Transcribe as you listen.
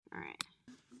All right.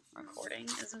 Recording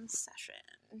is in session.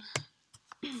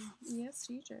 Yes,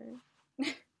 teacher.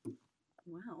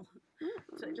 Wow.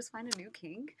 Did I just find a new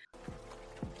kink?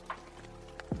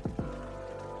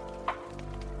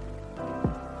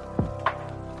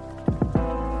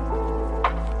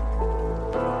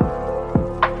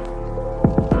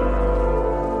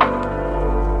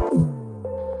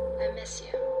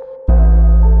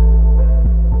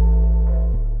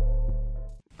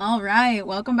 All right,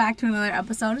 welcome back to another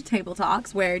episode of Table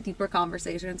Talks, where deeper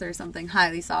conversations are something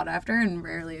highly sought after and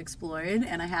rarely explored.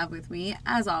 And I have with me,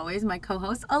 as always, my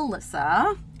co-host,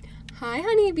 Alyssa. Hi,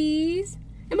 honeybees.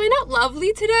 Am I not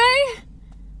lovely today?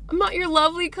 I'm not your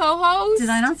lovely co-host. Did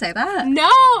I not say that?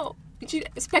 No.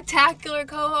 Spectacular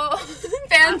co-host.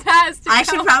 Fantastic. I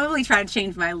should probably try to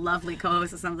change my lovely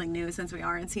co-host to something new since we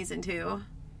are in season 2.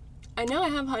 I know I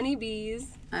have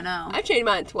honeybees. I know. I've changed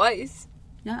mine twice.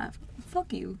 Yeah,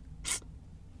 fuck you.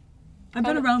 I've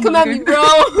been around Come longer. at me, bro.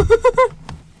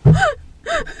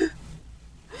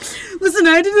 Listen,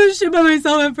 I did this shit by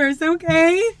myself at first,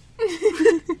 okay?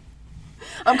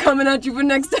 I'm coming at you for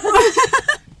next time.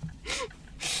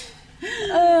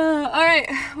 Alright,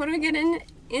 what are we getting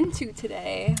into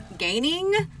today?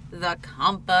 Gaining the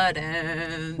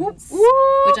confidence. Whoop,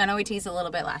 whoop. Which I know we teased a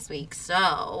little bit last week,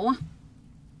 so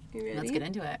You ready? let's get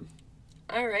into it.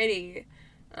 Alrighty.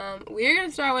 We're going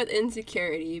to start with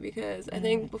insecurity because I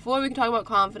think before we can talk about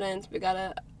confidence, we got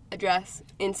to address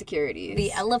insecurities.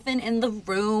 The elephant in the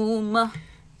room.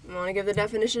 You want to give the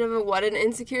definition of what an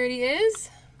insecurity is?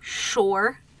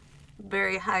 Sure.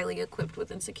 Very highly equipped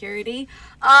with insecurity.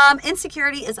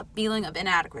 Insecurity is a feeling of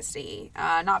inadequacy,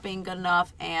 not being good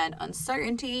enough, and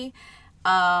uncertainty.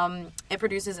 It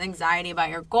produces anxiety about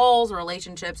your goals,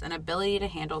 relationships, and ability to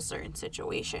handle certain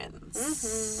situations.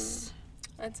 Mm-hmm.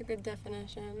 That's a good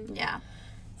definition. Yeah.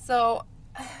 So,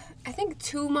 I think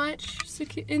too much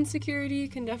insecurity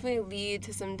can definitely lead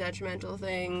to some detrimental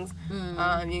things.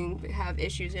 You can have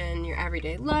issues in your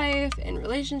everyday life, in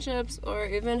relationships, or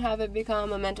even have it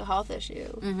become a mental health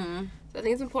issue. Mm-hmm. So I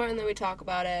think it's important that we talk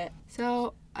about it.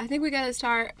 So I think we got to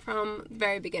start from the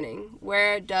very beginning.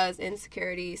 Where does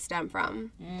insecurity stem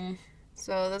from?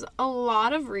 So there's a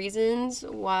lot of reasons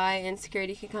why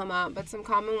insecurity can come up, but some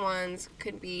common ones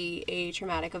could be a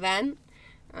traumatic event,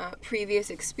 previous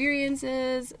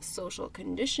experiences, social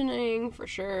conditioning for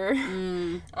sure,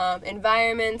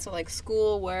 environment, so like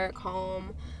school, work,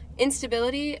 home,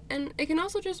 instability, and it can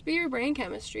also just be your brain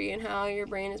chemistry and how your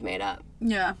brain is made up.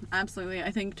 Yeah, absolutely.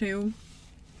 I think too.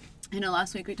 You know,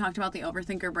 last week we talked about the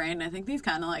overthinker brain. I think these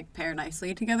kind of like pair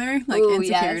nicely together, like Ooh,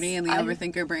 insecurity yes. and the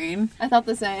overthinker brain. I thought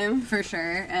the same. For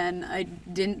sure. And I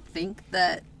didn't think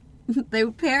that they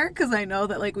would pair because I know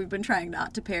that like we've been trying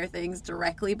not to pair things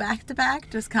directly back to back,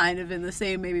 just kind of in the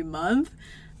same maybe month.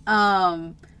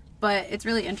 But it's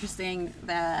really interesting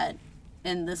that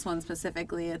in this one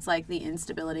specifically, it's like the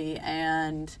instability,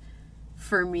 and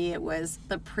for me it was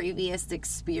the previous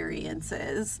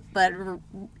experiences. But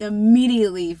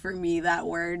immediately for me that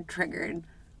word triggered,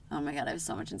 oh my god, I have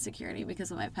so much insecurity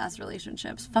because of my past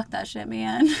relationships. Fuck that shit,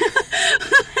 man.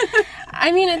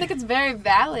 I mean, I think it's very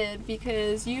valid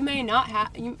because you may not have,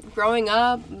 growing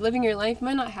up, living your life, you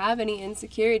might not have any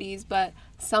insecurities, but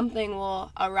something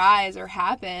will arise or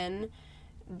happen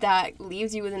that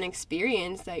leaves you with an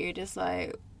experience that you're just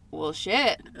like, well,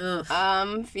 shit,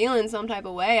 I'm feeling some type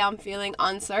of way. I'm feeling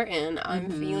uncertain. I'm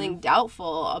feeling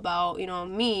doubtful about,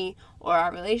 me or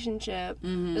our relationship.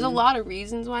 There's a lot of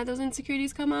reasons why those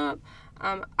insecurities come up.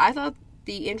 I thought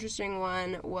the interesting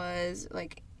one was,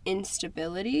 like,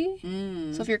 instability.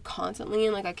 So if you're constantly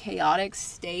in, like, a chaotic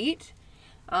state,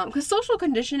 because social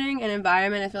conditioning and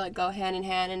environment, I feel like, go hand in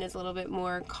hand and is a little bit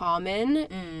more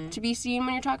common to be seen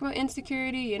when you're talking about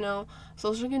insecurity.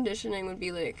 Social conditioning would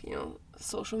be like,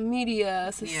 social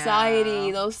media,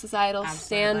 society, those societal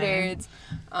standards.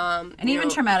 And even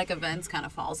traumatic events kind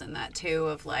of falls in that too,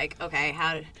 of like, okay,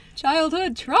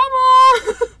 childhood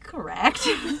trauma. Correct.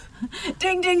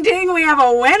 Ding, ding, ding, we have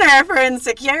a winner for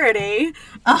insecurity.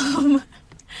 I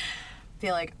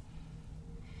feel like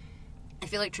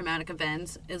traumatic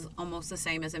events is almost the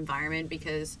same as environment,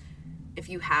 because if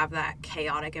you have that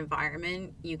chaotic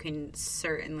environment, you can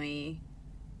certainly,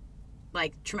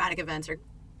 like, traumatic events are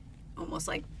almost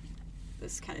like,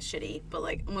 this is kind of shitty, but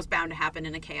like almost bound to happen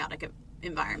in a chaotic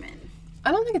environment.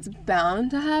 I don't think it's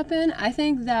bound to happen. I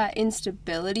think that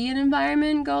instability and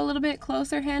environment go a little bit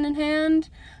closer hand in hand,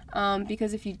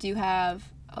 because if you do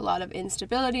have a lot of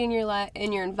instability in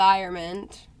your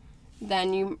environment,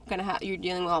 then you're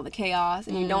dealing with all the chaos,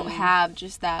 and you don't have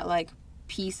just that like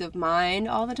peace of mind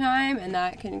all the time, and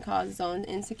that can cause its own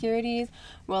insecurities.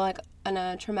 Well, like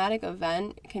a traumatic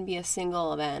event can be a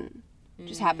single event.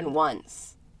 Just happen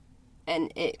once.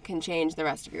 And it can change the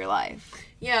rest of your life.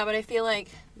 Yeah, but I feel like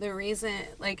the reason,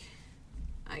 like,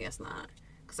 I guess not.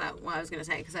 What I was going to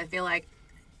say, because I feel like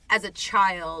as a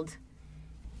child,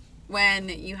 when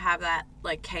you have that,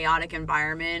 like, chaotic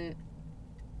environment,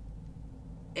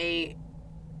 I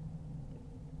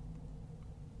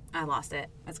lost it.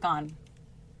 It's gone.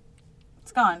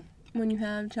 It's gone. When you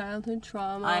have childhood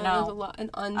trauma, I know. there's an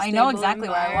unstable I know exactly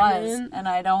where I was, environment. and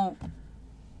I don't.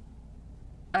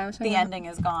 The ending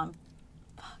is gone.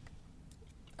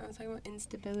 I was talking about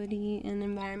instability and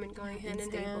environment going hand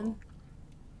in hand.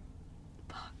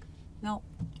 Fuck. Nope.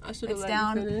 I should have It's let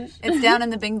down. you finish. It's down in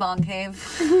the Bing Bong Cave.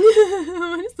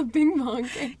 What is the Bing Bong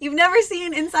Cave? You've never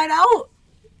seen Inside Out?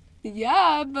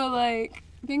 Yeah, but like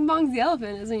Bing Bong's the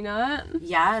elephant, is he not?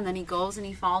 Yeah, and then he goes and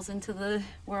he falls into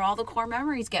where all the core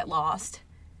memories get lost.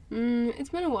 It's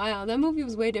been a while. That movie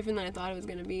was way different than I thought it was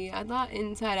gonna be. I thought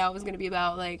Inside Out was gonna be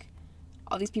about like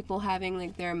all these people having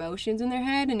like their emotions in their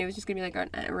head, and it was just gonna be like a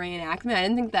reenactment. I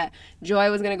didn't think that Joy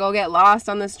was gonna go get lost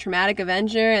on this traumatic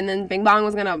adventure, and then Bing Bong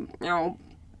was gonna,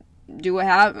 do what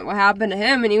happened to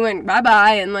him, and he went bye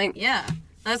bye, and like Yeah,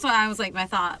 that's why I was like, my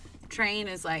thought train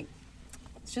is like,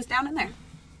 it's just down in there.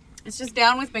 It's just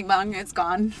down with Bing Bong. It's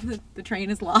gone. The train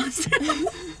is lost.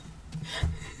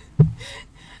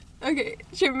 Okay,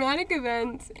 traumatic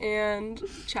events and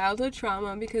childhood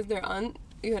trauma, because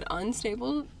you had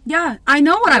unstable. Yeah, I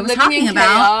know what I was Living talking in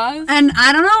about, chaos. and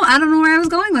I don't know where I was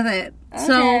going with it.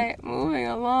 Okay, moving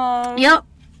along. Yep.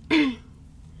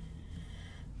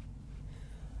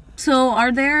 So,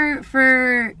 are there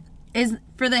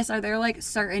like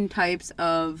certain types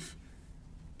of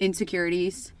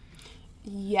insecurities?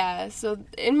 Yeah, so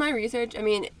in my research, I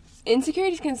mean,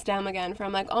 insecurities can stem again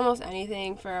from like almost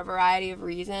anything for a variety of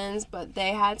reasons, but they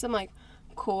had some like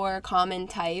core common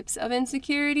types of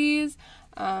insecurities.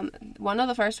 One of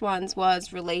the first ones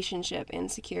was relationship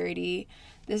insecurity.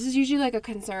 This is usually like a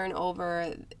concern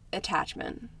over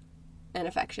attachment and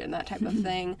affection, that type of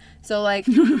thing. So like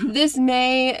this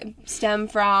may stem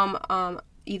from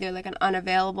either like an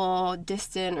unavailable,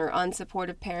 distant, or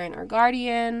unsupportive parent or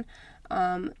guardian.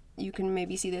 You can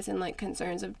maybe see this in like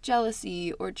concerns of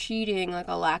jealousy or cheating, like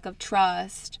a lack of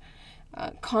trust,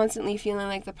 constantly feeling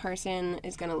like the person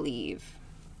is gonna leave.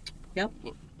 Yep.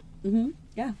 Mm-hmm.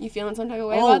 Yeah. You feeling some type of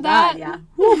way about that? God, yeah.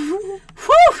 Whew.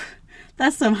 Whew.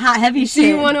 That's some hot, heavy shit. Do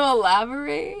you want to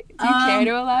elaborate? Do you care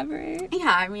to elaborate?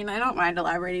 Yeah, I mean, I don't mind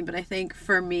elaborating, but I think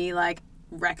for me, like,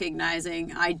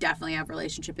 recognizing I definitely have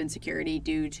relationship insecurity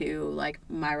due to, like,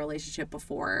 my relationship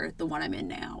before the one I'm in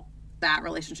now. That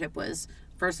relationship was,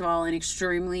 first of all, an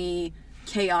extremely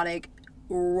chaotic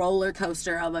roller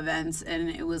coaster of events, and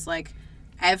it was, like,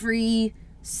 every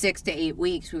 6 to 8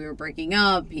 weeks we were breaking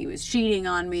up. He was cheating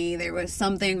on me. There was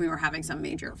something. We were having some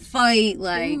major fight.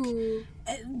 Like, Ooh.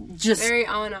 Just Very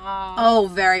on off. Oh,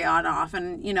 very on off.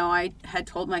 And, you know, I had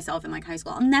told myself in, like, high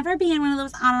school, I'll never be in one of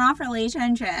those on and off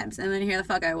relationships. And then here the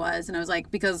fuck I was. And I was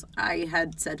like, because I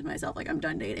had said to myself, like, I'm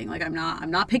done dating. Like, I'm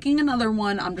not picking another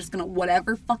one. I'm just gonna,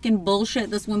 whatever fucking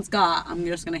bullshit this one's got, I'm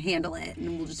just gonna handle it.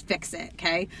 And we'll just fix it,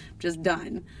 okay? I'm just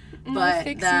done. But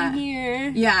fixing here.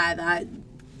 Yeah, that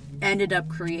ended up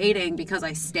creating, because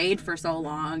I stayed for so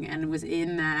long and was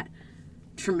in that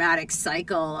traumatic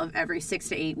cycle of every 6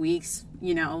 to 8 weeks,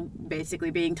 you know,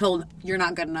 basically being told, you're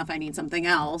not good enough, I need something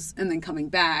else, and then coming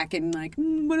back and like,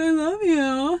 but I love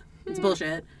you. It's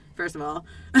bullshit, first of all.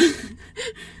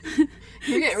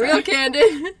 You're getting real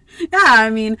candid. Yeah, I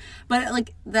mean, but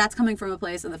like, that's coming from a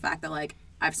place of the fact that, like,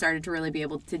 I've started to really be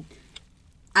able to,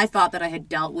 I thought that I had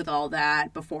dealt with all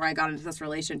that before I got into this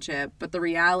relationship, but the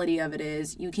reality of it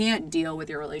is you can't deal with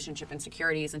your relationship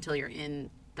insecurities until you're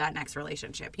in that next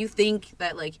relationship. You think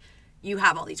that, like, you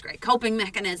have all these great coping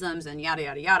mechanisms and yada,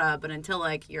 yada, yada, but until,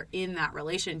 like, you're in that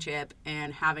relationship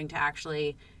and having to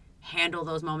actually handle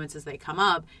those moments as they come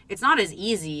up, it's not as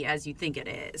easy as you think it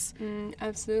is.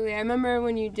 Absolutely. I remember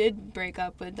when you did break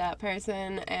up with that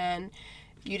person and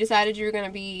you decided you were going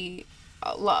to be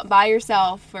by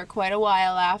yourself for quite a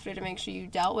while after to make sure you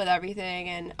dealt with everything,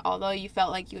 and although you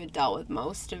felt like you had dealt with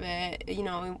most of it, you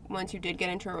know, once you did get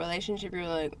into a relationship, you were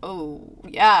like, oh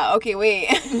yeah, okay, wait.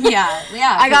 Yeah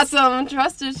I got some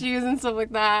trust issues and stuff like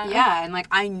that. Yeah, and like,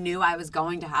 I knew I was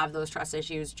going to have those trust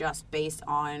issues just based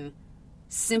on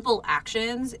simple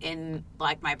actions in,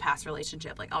 like, my past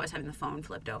relationship, like always having the phone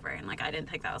flipped over, and like, I didn't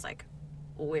think that was, like,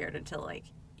 weird until, like,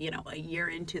 you know, a year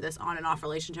into this on and off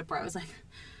relationship where I was like,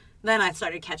 then I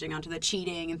started catching on to the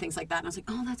cheating and things like that. And I was like,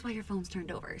 oh, that's why your phone's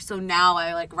turned over. So now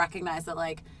I, like, recognize that,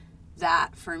 like,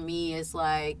 that for me is,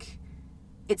 like,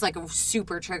 it's like a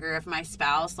super trigger if my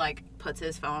spouse like puts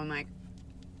his phone like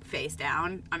face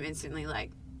down. I'm instantly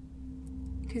like,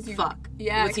 fuck.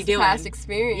 Yeah, what's he doing? Past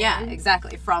experience. Yeah,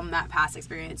 exactly. From that past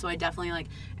experience. So I definitely like,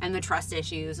 and the trust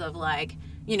issues of like,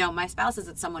 you know, my spouse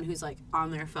isn't someone who's like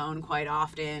on their phone quite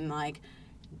often, like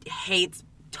hates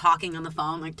talking on the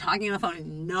phone. Like talking on the phone is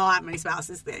not my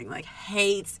spouse's thing. Like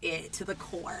hates it to the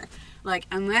core. Like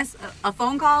unless a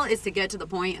phone call is to get to the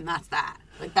point, and that's that.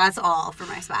 Like that's all for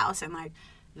my spouse. And like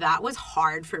that was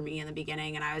hard for me in the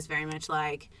beginning, and I was very much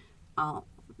like, oh,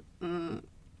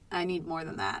 I need more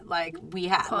than that. Like we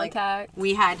had contact. Like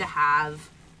we had to have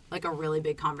like a really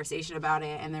big conversation about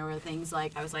it, and there were things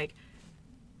like I was like,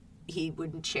 he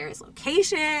wouldn't share his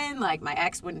location, like my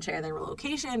ex wouldn't share their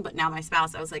location, but now my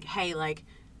spouse, I was like, hey, like,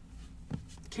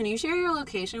 can you share your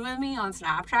location with me on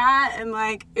Snapchat? And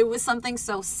like it was something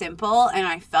so simple, and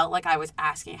I felt like I was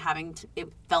it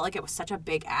felt like it was such a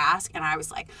big ask, and I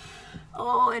was like,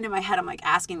 oh, and in my head I'm like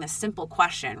asking this simple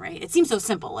question, right? It seems so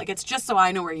simple, like it's just so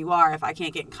I know where you are if I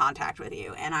can't get in contact with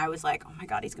you. And I was like, oh my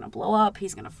god, he's gonna blow up,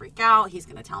 he's gonna freak out, he's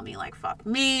gonna tell me like fuck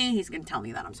me, he's gonna tell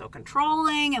me that I'm so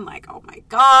controlling, and like, oh my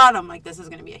god, I'm like, this is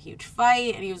gonna be a huge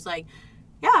fight. And he was like,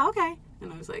 yeah, okay.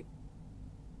 And I was like,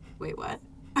 wait, what?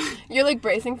 You're like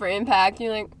bracing for impact. You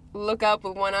like look up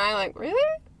with one eye, like,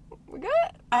 really? We good?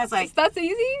 I was like, that's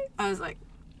easy? I was like,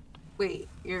 wait,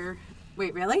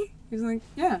 really? He was like,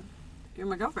 yeah, you're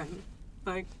my girlfriend.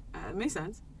 Like, it makes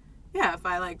sense. Yeah, if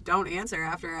I like don't answer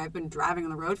after I've been driving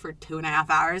on the road for 2.5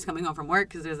 hours coming home from work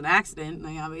because there's an accident, and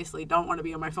I obviously don't want to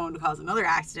be on my phone to cause another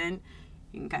accident,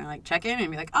 you can kind of like check in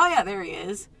and be like, oh yeah, there he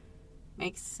is.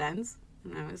 Makes sense.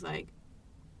 And I was like,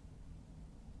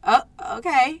 oh,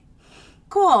 okay.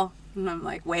 Cool. And I'm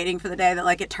like waiting for the day that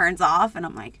like it turns off, and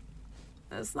I'm like,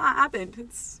 that's not happened.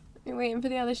 You're waiting for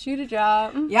the other shoe to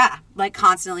drop. Yeah, like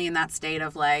constantly in that state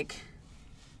of like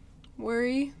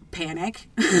worry, panic.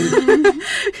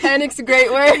 Panic's a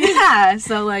great word. Yeah.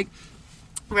 So like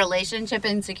relationship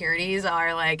insecurities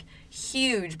are like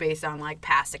huge based on like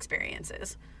past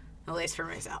experiences, at least for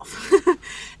myself.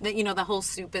 That, you know, the whole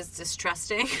soup is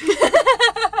distrusting.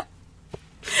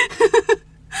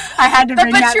 I had to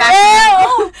bring that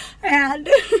back. And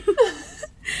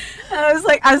I was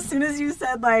like, as soon as you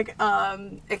said like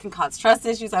it can cause trust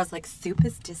issues, I was like, soup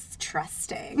is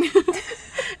distrusting.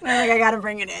 And I'm like, I gotta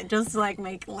bring it in just to like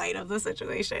make light of the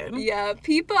situation. Yeah,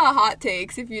 Peepa hot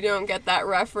takes if you don't get that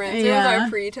reference. Yeah. It was our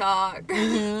pre-talk.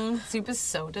 Mm-hmm. Soup is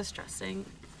so distressing.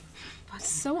 It's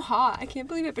so hot. I can't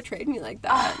believe it betrayed me like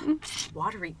that.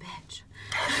 Watery bitch.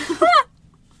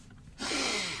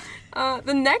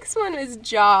 The next one is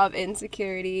job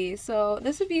insecurity. So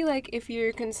this would be like if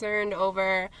you're concerned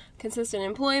over consistent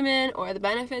employment or the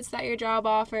benefits that your job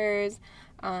offers.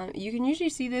 You can usually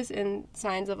see this in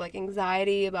signs of like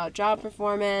anxiety about job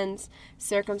performance,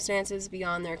 circumstances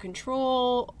beyond their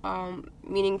control,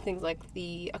 meaning things like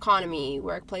the economy,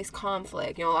 workplace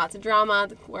conflict, you know, lots of drama at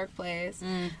the workplace,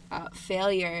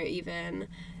 failure even.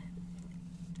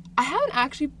 I haven't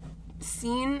actually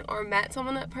seen or met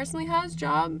someone that personally has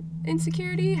job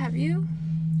insecurity. Have you?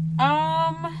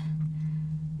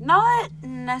 Not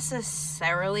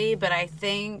necessarily, but I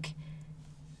think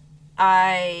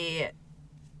I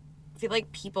feel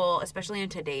like people, especially in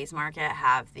today's market,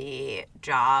 have the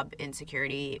job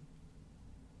insecurity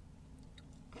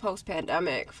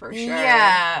post-pandemic for sure.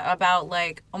 Yeah, about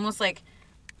like almost like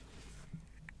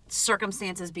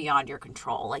circumstances beyond your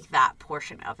control, like that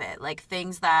portion of it, like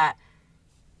things that,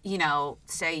 you know,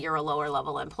 say you're a lower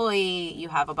level employee, you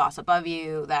have a boss above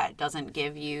you that doesn't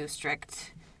give you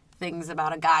strict things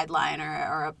about a guideline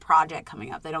or a project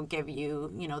coming up. They don't give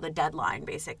you, you know, the deadline,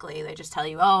 basically. They just tell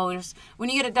you, oh, just when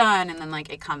you get it done, and then,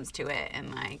 like, it comes to it,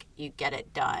 and, like, you get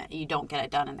it done. You don't get it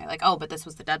done, and they're like, oh, but this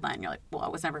was the deadline. You're like, well, I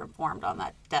was never informed on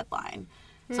that deadline.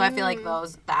 So I feel like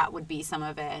that would be some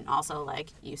of it. And also, like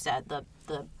you said, the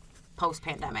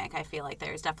post-pandemic, I feel like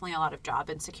there's definitely a lot of job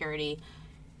insecurity.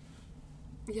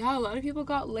 Yeah, a lot of people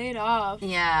got laid off.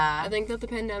 Yeah. I think that the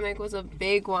pandemic was a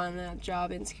big one that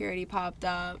job insecurity popped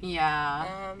up.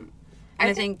 Yeah.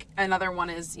 I think another one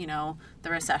is, you know,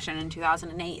 the recession in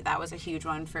 2008. That was a huge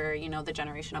one for, you know, the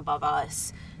generation above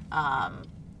us.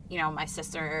 You know, my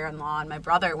sister-in-law and my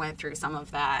brother went through some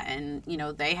of that, and, you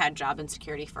know, they had job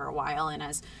insecurity for a while. And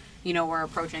as, you know, we're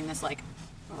approaching this, like,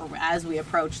 as we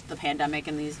approached the pandemic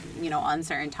and these, you know,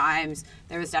 uncertain times,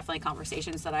 there was definitely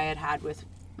conversations that I had with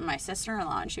my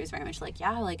sister-in-law, and she was very much like,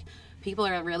 yeah, like, people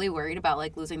are really worried about,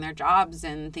 like, losing their jobs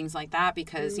and things like that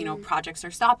because, you know, projects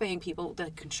are stopping,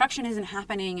 the construction isn't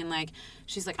happening, and, like,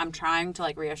 she's like, I'm trying to,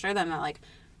 like, reassure them that, like,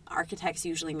 architects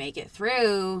usually make it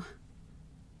through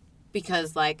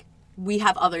because, like, we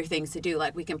have other things to do.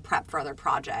 Like, we can prep for other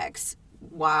projects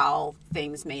while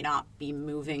things may not be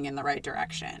moving in the right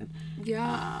direction.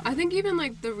 Yeah. I think even,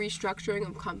 like, the restructuring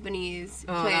of companies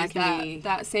plays that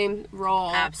that same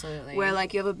role. Absolutely. Where,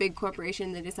 like, you have a big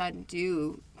corporation that decide to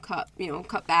do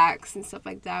cutbacks and stuff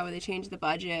like that, where they change the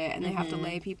budget and they have to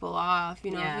lay people off,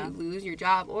 if you lose your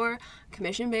job, or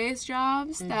commission-based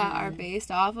jobs that are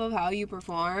based off of how you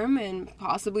perform, and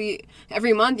possibly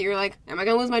every month you're like, am I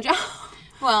going to lose my job?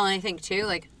 Well, and I think, too,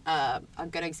 like, a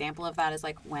good example of that is,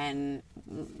 like, when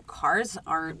cars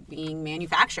aren't being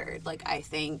manufactured. Like, I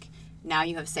think now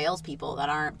you have salespeople that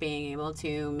aren't being able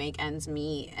to make ends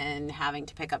meet and having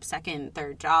to pick up second,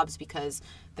 third jobs because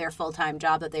their full-time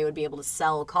job that they would be able to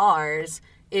sell cars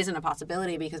isn't a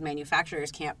possibility because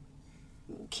manufacturers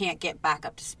can't get back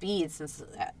up to speed since,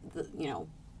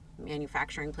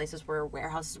 manufacturing places where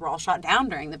warehouses were all shut down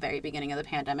during the very beginning of the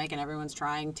pandemic, and everyone's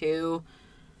trying to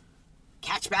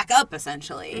catch back up,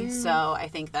 essentially. So I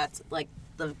think that's, like,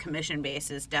 the commission base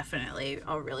is definitely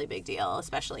a really big deal,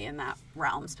 especially in that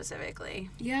realm specifically.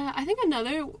 Yeah, I think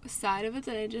another side of it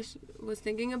that I just was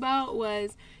thinking about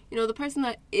was, the person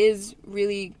that is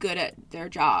really good at their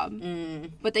job,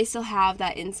 but they still have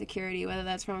that insecurity, whether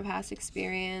that's from a past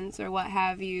experience or what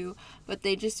have you, but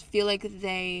they just feel like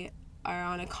they are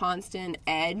on a constant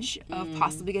edge of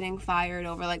possibly getting fired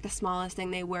over, like, the smallest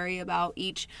thing. They worry about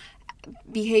each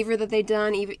behavior that they've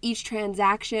done, each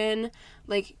transaction.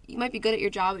 Like, you might be good at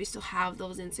your job, but you still have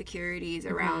those insecurities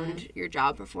around your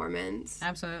job performance.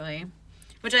 Absolutely.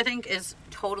 Which I think is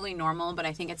totally normal, but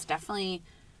I think it's definitely,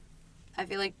 I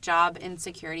feel like job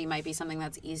insecurity might be something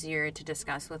that's easier to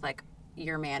discuss with, like,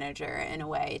 your manager in a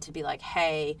way, to be like,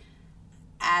 hey,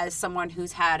 as someone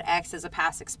who's had X as a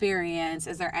past experience,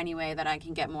 is there any way that I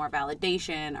can get more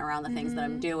validation around the things that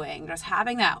I'm doing? Just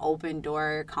having that open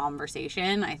door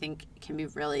conversation, I think, can be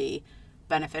really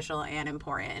beneficial and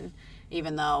important,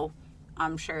 even though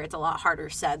I'm sure it's a lot harder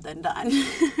said than done.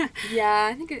 Yeah,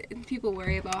 I think people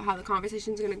worry about how the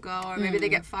conversation's going to go, or maybe they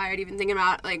get fired even thinking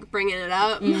about, like, bringing it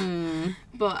up.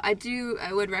 But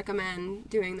I would recommend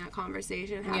doing that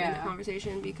conversation, having that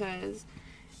conversation, because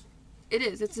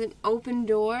it's an open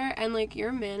door, and, like,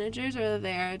 your managers are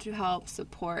there to help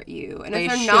support you. And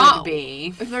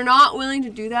if they're not willing to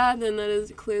do that, then that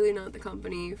is clearly not the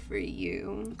company for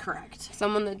you. Correct.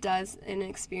 Someone that does an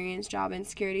experienced job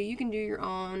insecurity, you can do your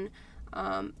own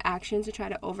actions to try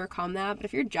to overcome that. But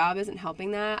if your job isn't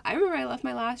helping that, I remember I left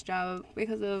my last job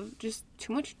because of just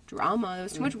too much drama. There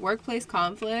was too much workplace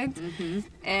conflict,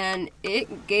 and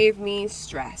it gave me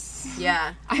stress.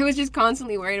 Yeah. I was just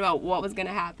constantly worried about what was going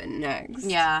to happen next.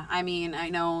 Yeah. I mean, I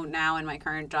know now in my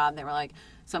current job, they were like,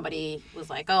 somebody was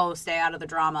like, oh, stay out of the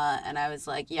drama. And I was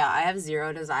like, yeah, I have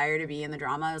zero desire to be in the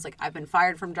drama. I was like, I've been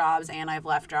fired from jobs and I've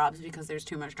left jobs because there's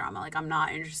too much drama. Like, I'm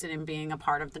not interested in being a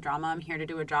part of the drama. I'm here to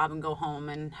do a job and go home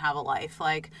and have a life.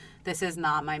 Like, this is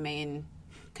not my main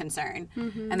concern.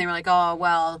 And they were like, oh,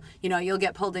 well, you'll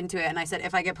get pulled into it. And I said,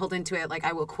 if I get pulled into it, like,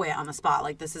 I will quit on the spot.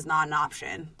 Like, this is not an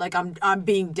option. Like, I'm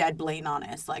being dead blatant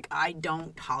honest. Like, I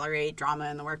don't tolerate drama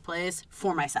in the workplace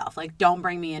for myself. Like, don't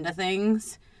bring me into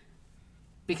things,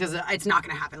 because it's not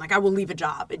going to happen. Like, I will leave a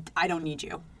job. I don't need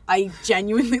you. I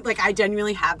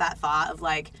genuinely have that thought of,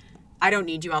 like, I don't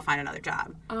need you. I'll find another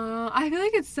job. I feel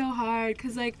like it's so hard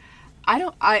because, like,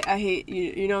 I hate,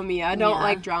 you know me, I don't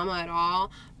like drama at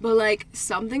all. But, like,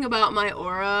 something about my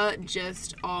aura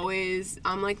just always,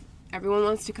 I'm like, everyone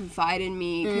wants to confide in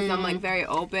me because I'm, like, very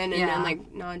open and then,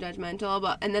 like,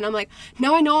 non-judgmental. And then I'm like,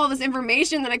 now I know all this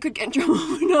information that I could get in trouble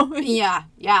for knowing. Yeah,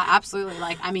 absolutely.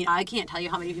 Like, I mean, I can't tell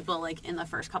you how many people, like, in the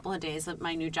first couple of days of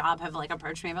my new job have, like,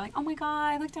 approached me and been like, oh my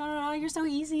God, like, you're so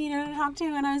easy to talk to.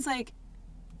 And I was like,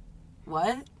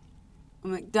 what?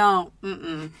 I'm like, don't.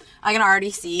 I can already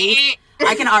see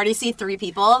 3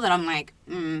 people that I'm like,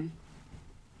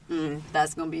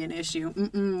 that's gonna be an issue.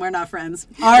 We're not friends.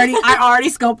 I already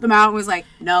scoped them out and was like,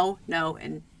 no,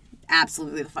 and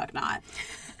absolutely the fuck not.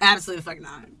 Absolutely the fuck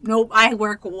not. Nope. I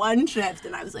work one shift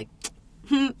and I was like,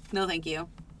 no, thank you.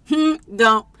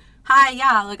 Don't. Hi,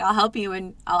 yeah, like, I'll help you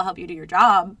and I'll help you do your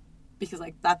job because,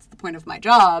 like, that's the point of my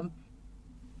job.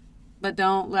 But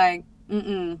don't, like,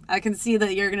 I can see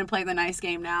that you're going to play the nice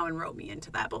game now and rope me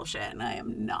into that bullshit, and I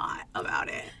am not about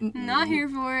it. Not here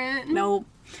for it. Nope.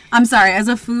 I'm sorry. As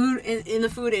a in the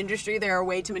food industry, there are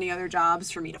way too many other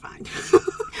jobs for me to find.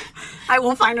 I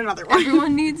will find another one.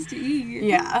 Everyone needs to eat.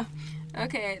 Yeah.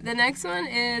 Okay, the next one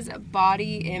is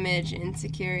body image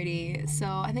insecurity. So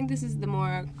I think this is the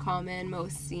more common,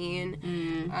 most seen.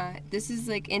 This is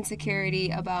like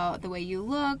insecurity about the way you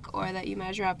look or that you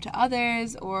measure up to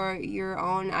others or your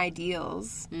own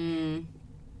ideals.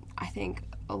 I think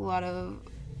a lot of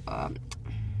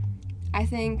I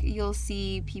think you'll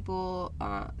see people,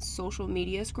 social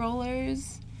media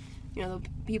scrollers, you know, the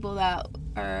people that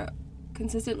are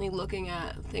consistently looking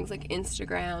at things like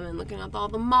Instagram and looking at all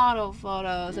the model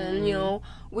photos and, you know,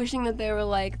 wishing that they were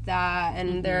like that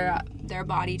and their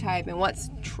body type and what's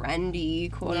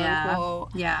trendy, quote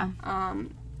unquote. Yeah.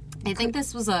 I think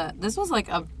this was like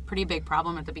a pretty big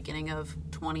problem at the beginning of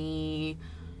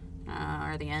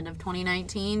or the end of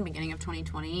 2019, beginning of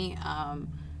 2020.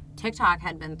 TikTok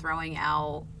had been throwing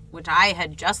out, which I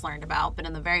had just learned about, but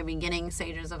in the very beginning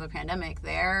stages of the pandemic,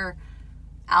 their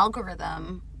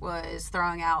algorithm was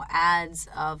throwing out ads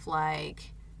of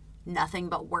like nothing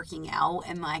but working out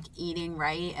and like eating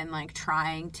right and like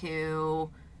trying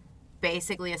to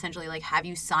basically essentially like have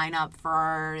you sign up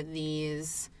for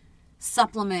these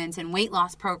supplements and weight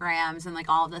loss programs and like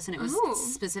all of this, and it was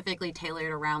specifically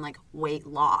tailored around like weight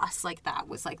loss. Like that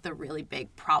was like the really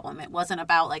big problem. It wasn't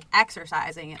about like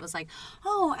exercising. It was like,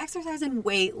 oh, exercise and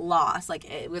weight loss. Like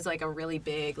it was like a really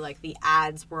big, like the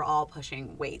ads were all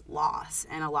pushing weight loss,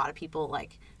 and a lot of people,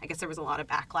 like, I guess there was a lot of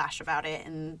backlash about it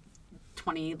in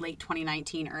late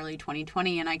 2019, early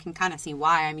 2020, and I can kind of see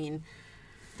why. I mean,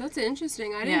 that's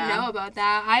interesting. I didn't know about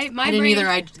that. I didn't either.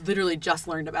 I literally just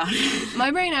learned about it.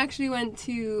 My brain actually went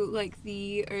to like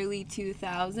the early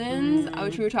 2000s,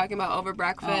 which we were talking about over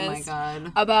breakfast. Oh my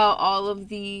god! About all of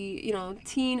the, you know,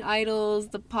 teen idols,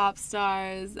 the pop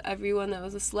stars, everyone that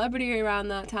was a celebrity around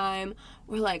that time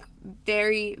were like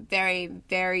very, very,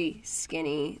 very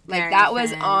skinny. Like Very that was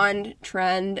thin. on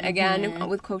trend again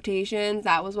with quotations.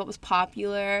 That was what was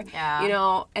popular. Yeah. You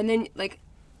know, and then like,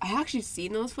 I actually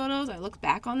seen those photos. I looked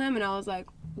back on them and I was like,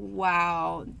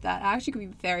 wow, that actually could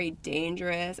be very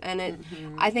dangerous. And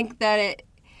I think that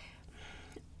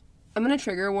I'm going to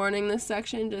trigger warning this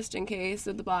section just in case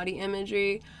of the body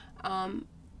imagery.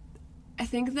 I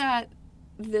think that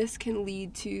this can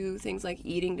lead to things like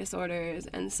eating disorders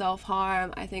and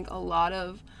self-harm. I think a lot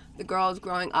of the girls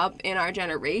growing up in our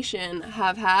generation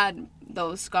have had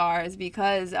those scars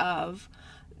because of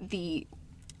the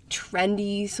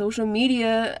trendy social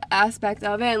media aspect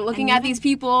of it, and looking at these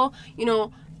people, you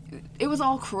know, it was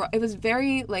all it was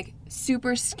very like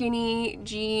super skinny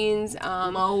jeans,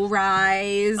 Low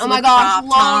rise. oh my gosh, low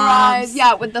rise,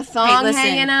 yeah, with the thong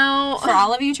hanging out. For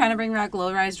all of you trying to bring back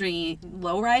low rise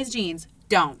jeans,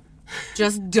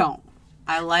 just don't.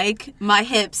 I like my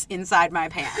hips inside my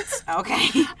pants, okay?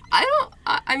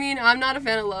 I mean, I'm not a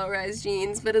fan of low-rise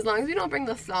jeans, but as long as you don't bring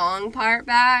the thong part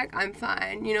back, I'm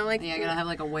fine. You know, like... Yeah, I gotta have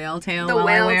like a whale tail the while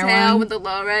whale I wear tail one. with the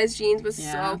low-rise jeans was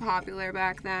Yeah. so popular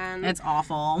back then. It's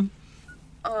awful.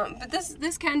 But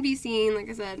this can be seen, like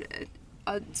I said,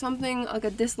 something like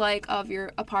a dislike of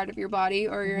a part of your body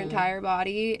or your entire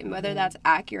body, and whether that's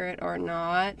accurate or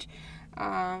not.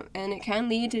 And it can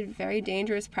lead to very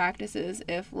dangerous practices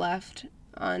if left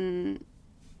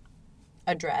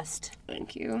Addressed.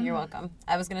 Thank you. You're welcome.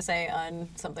 I was gonna say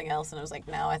something else, and I was like,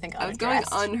 no, I think I was going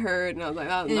unaddressed. unheard, and I was like,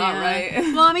 that's not right.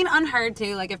 Well, I mean, unheard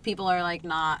too. Like if people are like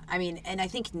not. I mean, and I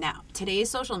think now today's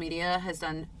social media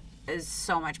is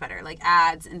so much better. Like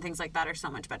ads and things like that are so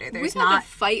much better. There's We've had to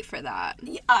fight for that.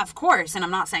 Of course, and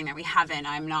I'm not saying that we haven't.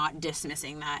 I'm not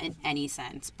dismissing that in any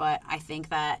sense, but I think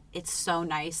that it's so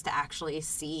nice to actually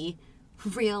see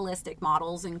realistic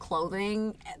models in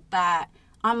clothing that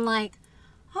I'm like,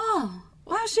 oh,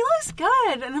 wow, she looks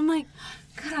good. And I'm like,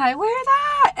 could I wear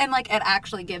that? And like it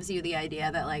actually gives you the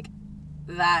idea that like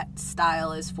that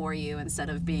style is for you,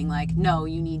 instead of being like, no,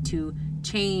 you need to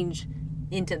change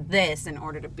into this in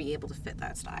order to be able to fit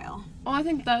that style. Well, I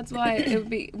think that's why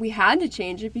we had to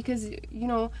change it, because, you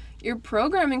know, you're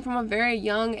programming from a very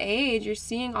young age. You're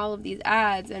seeing all of these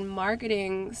ads and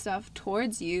marketing stuff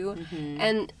towards you,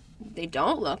 and they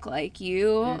don't look like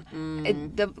you.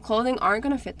 The clothing aren't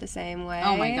going to fit the same way.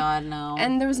 Oh my God, no.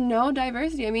 And there was no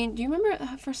diversity. I mean, do you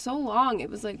remember for so long it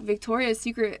was like Victoria's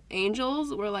Secret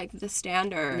angels were like the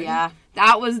standard. Yeah.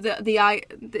 That was the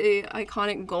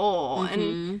iconic goal.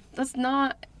 And that's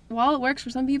not, while it works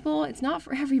for some people, it's not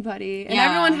for everybody. And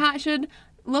everyone should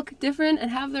look different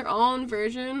and have their own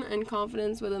version and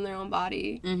confidence within their own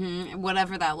body.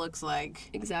 Whatever that looks like.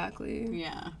 Exactly.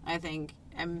 Yeah, I think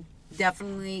I'm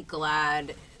definitely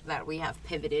glad that we have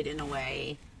pivoted in a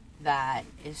way that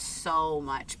is so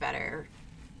much better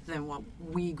than what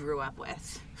we grew up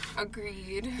with.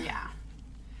 Agreed. Yeah.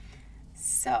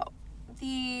 So,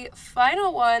 the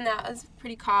final one that was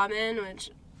pretty common, which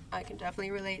I can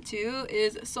definitely relate to,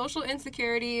 is social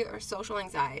insecurity or social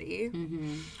anxiety.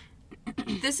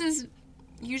 This is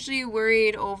usually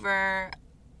worried over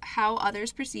how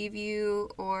others perceive you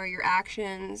or your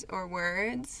actions or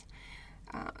words.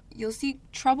 You'll see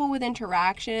trouble with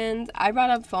interactions. I brought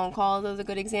up phone calls as a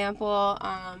good example.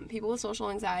 People with social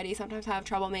anxiety sometimes have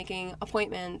trouble making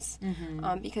appointments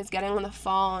because getting on the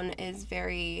phone is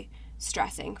very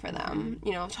stressing for them.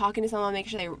 You know, talking to someone,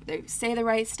 making sure they say the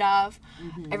right stuff.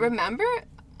 I remember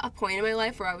a point in my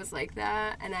life where I was like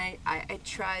that, and I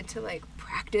tried to, like,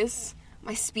 practice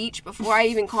my speech before I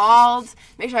even called,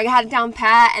 make sure I had it down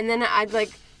pat, and then I'd,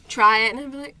 like, try it, and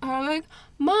I'd be like,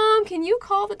 Mom, can you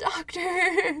call the doctor?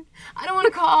 I don't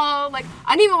want to call. Like,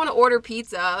 I didn't even want to order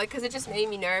pizza, like, because it just made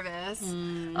me nervous.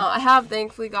 I have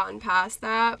thankfully gotten past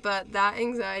that, but that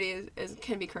anxiety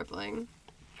can be crippling.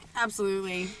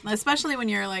 Absolutely. Especially when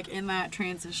you're, like, in that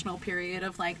transitional period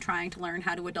of, like, trying to learn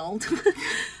how to adult.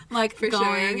 Like, For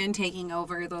going sure. and taking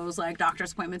over those, like,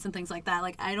 doctor's appointments and things like that.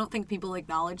 Like, I don't think people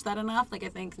acknowledge that enough. Like, I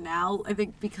think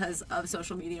because of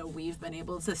social media, we've been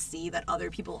able to see that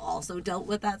other people also dealt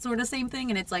with that sort of same thing.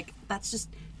 And it's, like,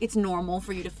 it's normal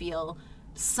for you to feel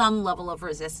some level of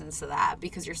resistance to that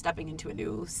because you're stepping into a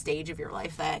new stage of your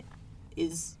life that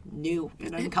is new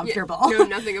and uncomfortable. You know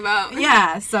nothing about.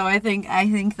 Yeah, so I think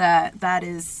that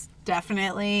is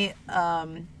definitely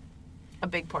a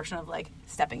big portion of, like,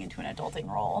 stepping into an adulting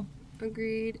role.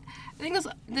 Agreed. I think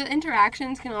the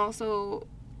interactions can also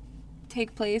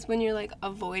take place when you're, like,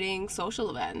 avoiding social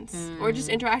events or just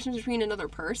interactions between another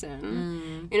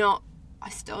person. You know, I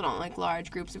still don't like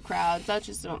large groups of crowds. That's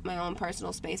just my own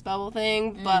personal space bubble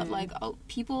thing. But, like,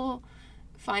 people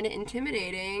find it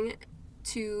intimidating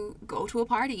to go to a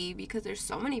party because there's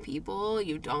so many people.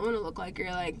 You don't want to look like you're,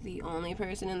 like, the only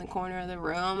person in the corner of the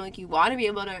room. Like, you want to be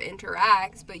able to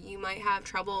interact, but you might have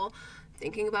trouble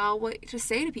thinking about what to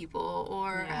say to people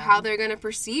or how they're going to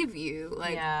perceive you.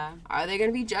 Like, are they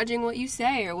going to be judging what you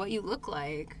say or what you look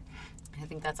like? I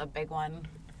think that's a big one.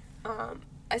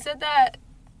 I said that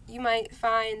you might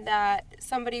find that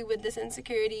somebody with this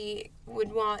insecurity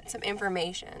would want some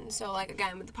information. So, like,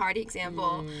 again, with the party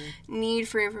example, need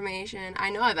for information.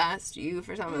 I know I've asked you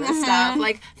for some of this stuff.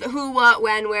 Like, the who, what,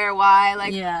 when, where, why.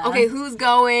 Like, okay, who's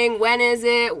going? When is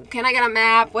it? Can I get a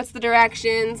map? What's the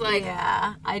directions? Like,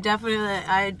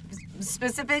 I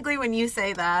specifically when you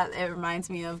say that, it reminds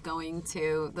me of going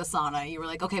to the sauna. You were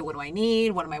like, okay, what do I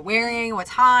need? What am I wearing? What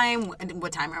time?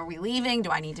 What time are we leaving?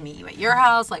 Do I need to meet you at your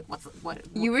house? Like, what?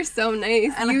 You were so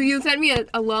nice. You sent me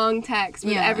a long text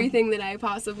with everything that I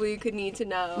possibly could need to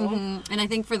know. And I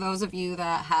think for those of you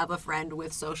that have a friend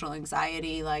with social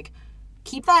anxiety, like,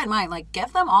 keep that in mind. Like,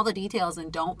 give them all the details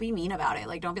and don't be mean about it.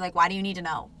 Like, don't be like, why do you need to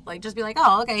know? Like, just be like,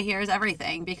 oh, okay, here's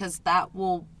everything. Because that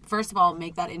will, first of all,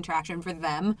 make that interaction for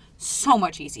them so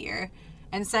much easier.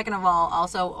 And second of all,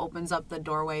 also opens up the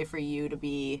doorway for you to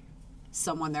be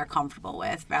someone they're comfortable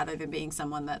with rather than being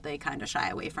someone that they kind of shy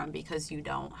away from because you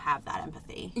don't have that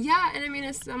empathy. Yeah, and I mean,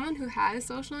 as someone who has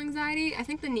social anxiety, I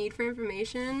think the need for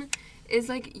information is,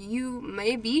 like, you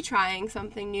may be trying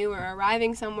something new or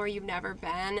arriving somewhere you've never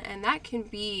been, and that can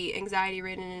be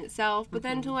anxiety-ridden in itself, but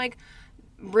then to, like,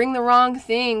 bring the wrong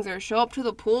things or show up to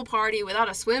the pool party without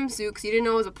a swimsuit because you didn't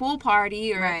know it was a pool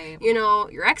party, or, you know,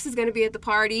 your ex is going to be at the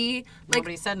party. Like,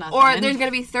 nobody said nothing. Or there's going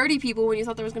to be 30 people when you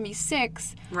thought there was going to be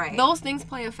 6. Right. Those things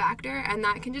play a factor, and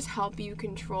that can just help you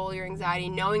control your anxiety,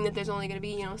 knowing that there's only going to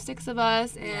be, 6 of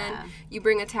us, and you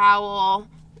bring a towel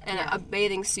and a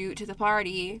bathing suit to the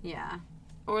party. Yeah.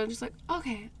 Or just like,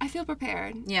 okay, I feel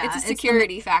prepared. Yeah, it's a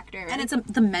security factor. And it's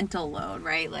the mental load,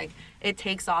 right? Like, it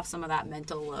takes off some of that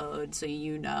mental load so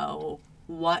you know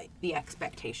what the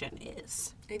expectation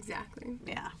is. Exactly.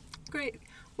 Yeah. Great.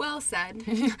 Well said.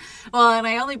 Well, and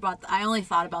I only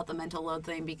thought about the mental load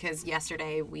thing because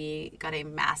yesterday we got a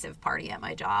massive party at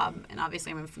my job, and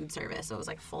obviously I'm in food service, so it was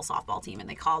like a full softball team, and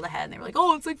they called ahead and they were like,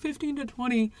 oh, it's like 15 to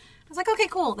 20. I was like, okay,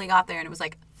 cool. They got there and it was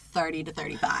like 30 to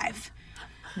 35.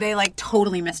 They, like,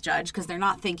 totally misjudged because they're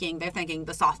thinking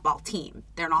the softball team.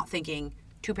 They're not thinking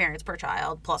 2 parents per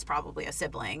child plus probably a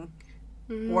sibling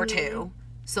or 2.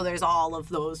 So there's all of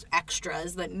those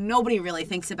extras that nobody really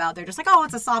thinks about. They're just like, oh,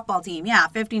 it's a softball team. Yeah,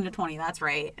 15 to 20, that's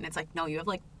right. And it's like, no, you have,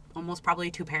 like, almost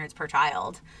probably 2 parents per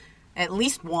child. At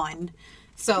least 1.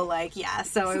 So, like, yeah.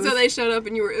 So they showed up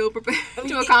and you were ill prepared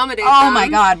to accommodate them. Oh my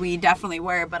God, we definitely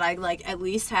were. But I, like, at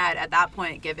least had, at that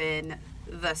point, given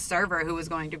the server who was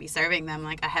going to be serving them,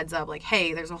 like, a heads up, like,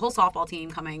 hey, there's a whole softball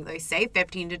team coming. They say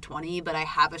 15 to 20, but I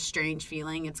have a strange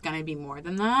feeling it's going to be more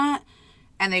than that.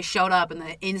 And they showed up, and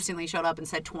they instantly showed up and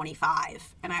said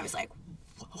 25. And I was like,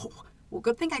 whoa. Well,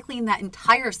 good thing I cleaned that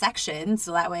entire section,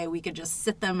 so that way we could just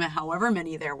sit them at however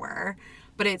many there were.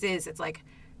 But it's like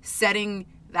setting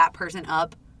that person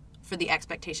up for the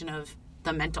expectation of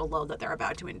the mental load that they're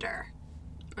about to endure.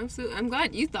 Absolutely. I'm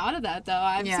glad you thought of that, though.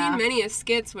 I've Yeah. seen many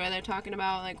skits where they're talking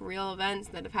about, like, real events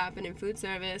that have happened in food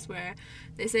service where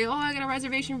they say, oh, I got a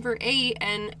reservation for 8,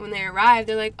 and when they arrive,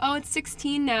 they're like, oh, it's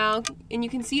 16 now, and you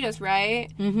can seat us, right?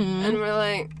 Mm-hmm. And we're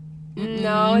like,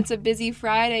 no, it's a busy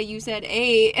Friday. You said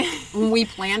 8. We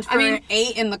planned for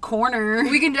 8 in the corner.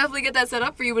 We can definitely get that set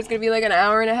up for you, but it's going to be like an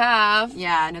hour and a half.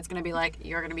 Yeah, and it's going to be like,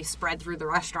 you're going to be spread through the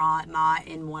restaurant, not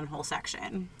in one whole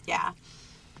section. Yeah.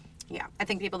 Yeah. I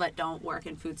think people that don't work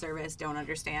in food service don't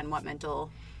understand what mental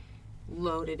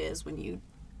load it is when you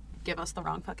give us the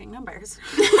wrong fucking numbers.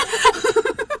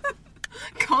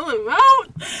 Call them out.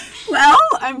 Well,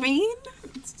 I mean,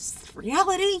 it's just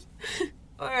reality.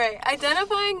 All right,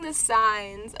 identifying the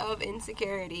signs of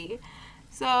insecurity.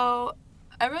 So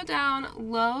I wrote down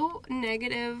low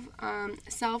negative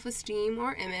self-esteem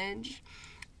or image,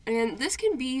 and this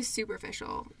can be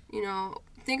superficial. You know,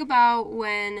 think about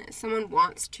when someone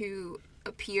wants to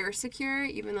appear secure,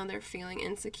 even though they're feeling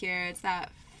insecure. It's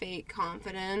that fake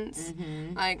confidence,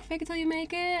 like fake it till you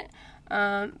make it.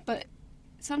 But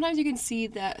sometimes you can see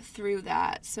that through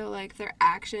that. So, like, their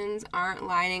actions aren't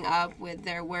lining up with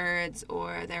their words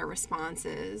or their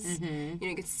responses. You know,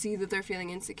 you can see that they're feeling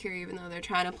insecure even though they're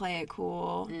trying to play it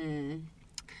cool.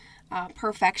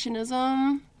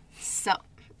 Perfectionism. So,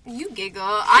 you giggle.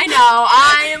 I know.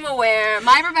 I am aware.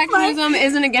 My perfectionism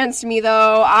isn't against me,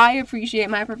 though. I appreciate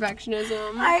my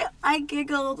perfectionism. I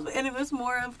giggled, and it was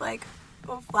more of like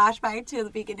a flashback to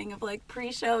the beginning of like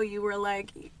pre-show. You were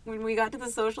like, when we got to the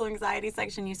social anxiety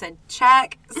section, you said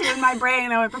check. So in my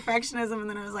brain I went perfectionism, and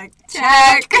then I was like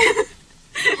check.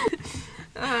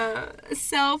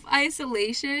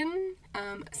 Self-isolation.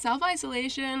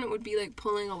 Self-isolation would be like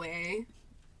pulling away.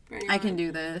 I can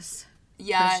do this.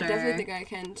 Yeah, for I definitely sure. think I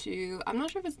can too. I'm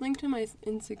not sure if it's linked to my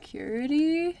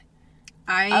insecurity.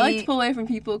 I like to pull away from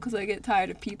people because I get tired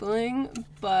of peopling,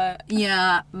 but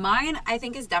Yeah, mine I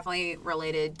think is definitely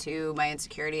related to my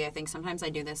insecurity. I think sometimes I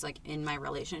do this like in my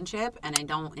relationship, and I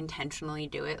don't intentionally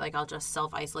do it. Like I'll just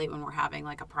self-isolate when we're having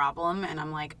like a problem, and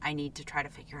I'm like, I need to try to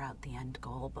figure out the end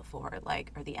goal before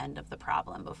like, or the end of the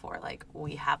problem before like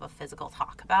we have a physical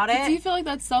talk about it. do you feel like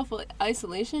that's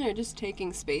self-isolation or just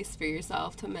taking space for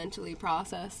yourself to mentally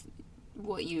process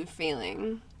what you're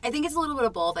feeling? I think it's a little bit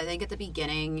of both. I think at the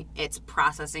beginning, it's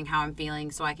processing how I'm feeling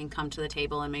so I can come to the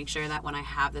table and make sure that when I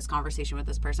have this conversation with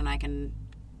this person, I can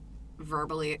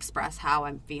verbally express how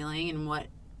I'm feeling and what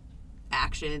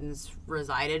actions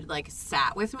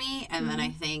sat with me. And then I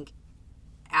think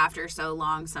after so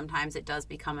long, sometimes it does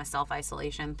become a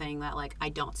self-isolation thing that, like, I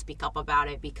don't speak up about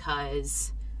it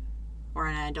because, or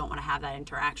I don't want to have that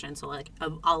interaction. So, like,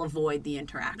 I'll avoid the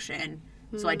interaction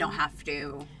so I don't have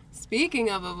to. Speaking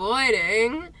of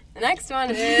avoiding, the next one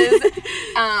is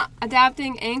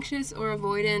adapting anxious or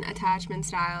avoidant attachment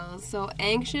styles. So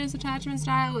anxious attachment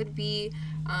style would be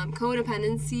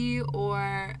codependency,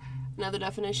 or another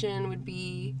definition would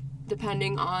be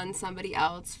depending on somebody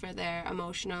else for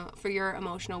your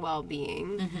emotional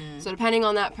well-being. So depending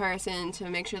on that person to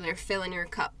make sure they're filling your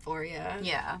cup for you.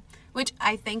 Yeah. Which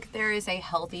I think there is a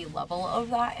healthy level of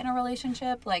that in a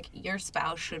relationship. Like, your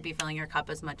spouse should be filling your cup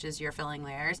as much as you're filling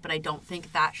theirs, but I don't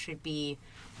think that should be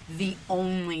the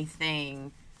only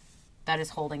thing that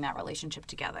is holding that relationship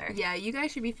together. Yeah, you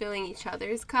guys should be filling each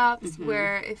other's cups,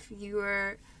 where if you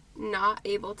are not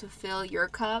able to fill your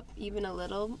cup even a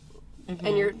little,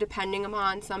 and you're depending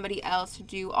upon somebody else to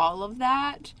do all of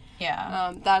that,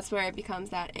 that's where it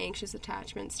becomes that anxious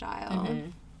attachment style.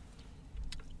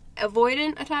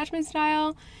 Avoidant attachment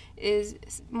style is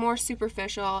more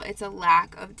superficial. It's a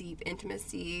lack of deep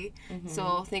intimacy.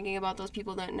 So thinking about those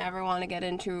people that never want to get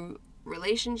into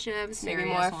relationships, Serious maybe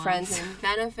more ones. friends and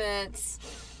benefits.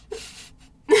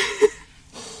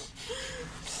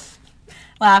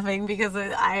 Laughing because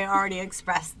I already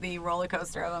expressed the roller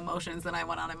coaster of emotions that I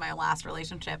went on in my last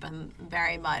relationship, and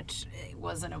very much it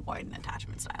was an avoidant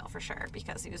attachment style for sure,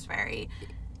 because he was very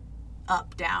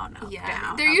up, down, up,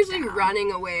 down. They're up, usually down.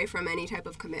 running away from any type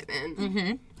of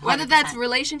commitment. Whether that's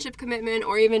relationship commitment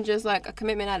or even just like a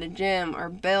commitment at a gym or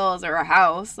bills or a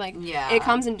house. Like, it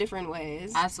comes in different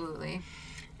ways. Absolutely.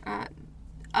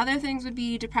 Other things would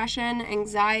be depression,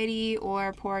 anxiety,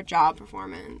 or poor job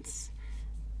performance.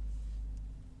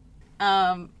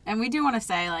 And we do want to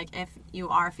say, like, if you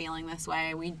are feeling this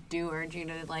way, we do urge you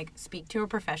to, like, speak to a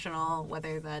professional,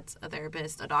 whether that's a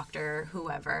therapist, a doctor,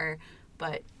 whoever.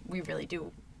 But we really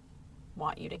do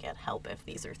want you to get help if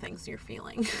these are things you're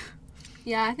feeling.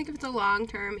 Yeah, I think if it's a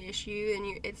long-term issue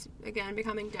and it's, again,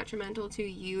 becoming detrimental to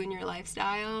you and your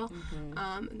lifestyle,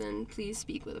 then please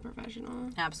speak with a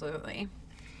professional. Absolutely.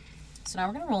 So now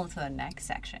we're going to roll into the next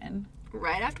section.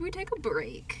 Right after we take a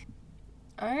break.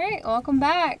 All right, welcome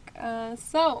back.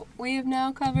 So we have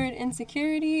now covered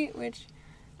insecurity, which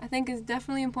I think is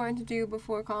definitely important to do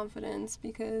before confidence,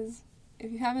 because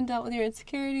if you haven't dealt with your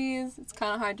insecurities, it's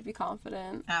kind of hard to be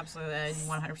confident. Absolutely, I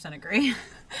 100% agree.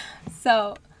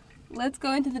 So let's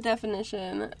go into the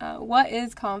definition. What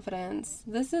is confidence?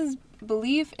 This is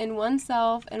belief in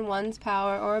oneself and one's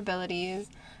power or abilities,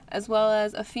 as well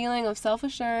as a feeling of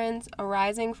self-assurance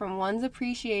arising from one's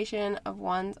appreciation of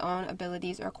one's own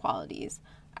abilities or qualities.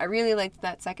 I really liked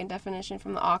that second definition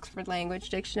from the Oxford Language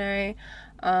Dictionary.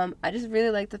 I just really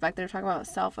like the fact that they're talking about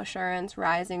self-assurance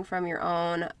rising from your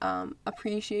own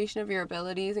appreciation of your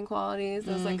abilities and qualities.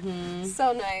 It was like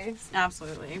so nice.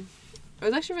 Absolutely. It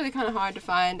was actually really kind of hard to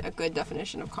find a good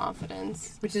definition of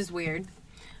confidence. Which is weird.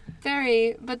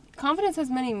 Very, but confidence has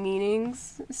many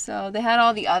meanings. So they had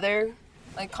all the other,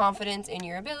 like confidence in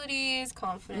your abilities,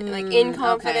 confidence, like in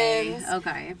confidence.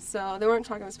 Okay. So they weren't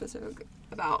talking specific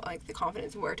about like the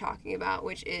confidence we're talking about,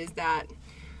 which is that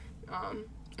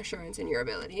assurance in your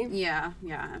ability. Yeah,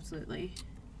 absolutely.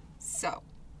 So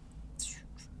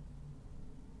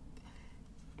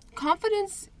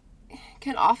confidence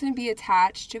can often be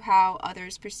attached to how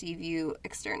others perceive you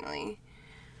externally.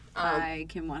 I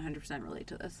can 100% relate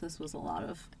to this. This was a lot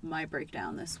of my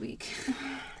breakdown this week.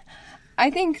 I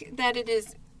think that it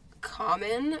is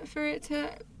common for it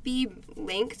to be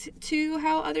linked to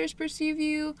how others perceive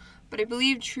you, but I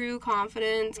believe true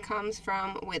confidence comes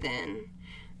from within.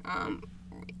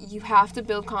 You have to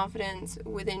build confidence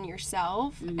within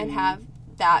yourself and have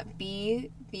that be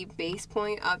the base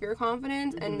point of your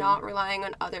confidence and not relying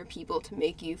on other people to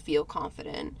make you feel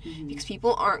confident, because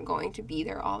people aren't going to be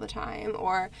there all the time,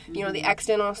 or you know, the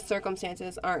external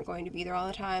circumstances aren't going to be there all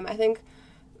the time. I think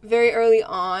very early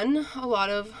on, a lot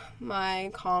of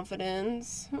my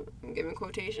confidence, I'm giving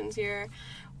quotations here,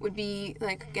 would be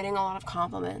like getting a lot of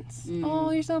compliments.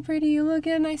 Oh, you're so pretty, you look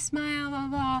at a nice smile, blah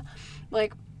blah.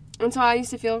 Like, and so I used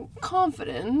to feel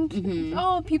confident.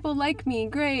 Oh, people like me,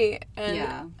 great.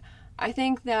 And I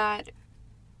think that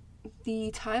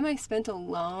the time I spent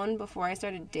alone before I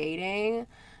started dating,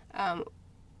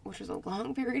 which was a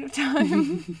long period of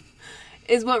time,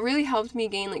 is what really helped me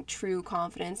gain like true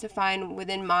confidence, to find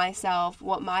within myself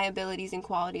what my abilities and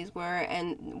qualities were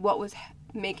and what was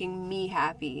making me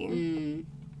happy.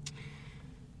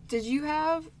 Did you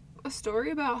have a story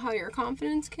about how your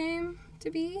confidence came to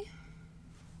be?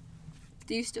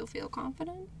 Do you still feel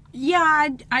confident? Yeah,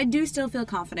 I do still feel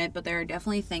confident, but there are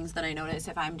definitely things that I notice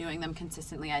if I'm doing them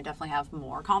consistently, I definitely have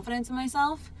more confidence in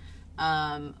myself.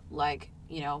 Like,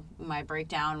 you know, my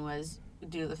breakdown was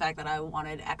due to the fact that I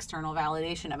wanted external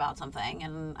validation about something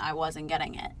and I wasn't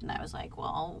getting it. And I was like,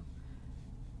 well,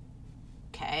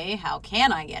 okay, how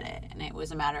can I get it? And it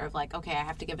was a matter of like, okay, I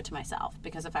have to give it to myself,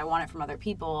 because if I want it from other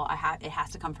people, it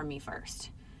has to come from me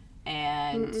first.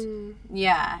 And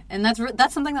and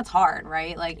that's something that's hard,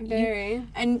 right? Like, very.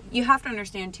 You have to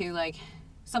understand too, like,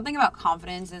 something about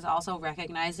confidence is also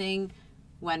recognizing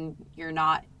when you're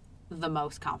not the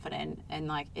most confident, and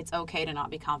like, it's okay to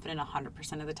not be confident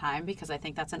 100% of the time, because I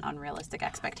think that's an unrealistic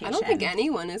expectation. I don't think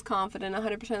anyone is confident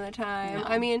 100% of the time. No.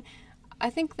 I mean, I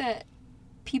think that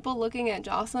people looking at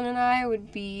Jocelyn and I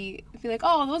would be like,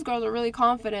 oh, those girls are really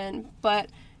confident, but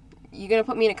you're going to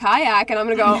put me in a kayak and I'm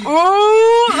going to go,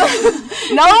 oh,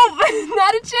 nope,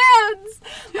 not a chance.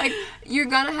 Like, you're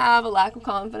going to have a lack of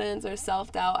confidence or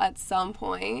self-doubt at some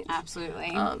point.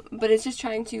 Absolutely. But it's just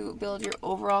trying to build your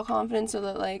overall confidence so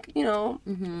that, like, you know,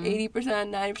 80%,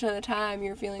 90% of the time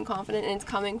you're feeling confident and it's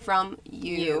coming from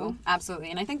you. Absolutely.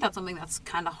 And I think that's something that's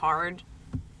kind of hard,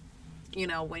 you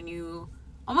know, when you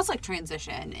almost like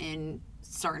transition in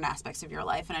certain aspects of your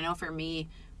life. And I know for me,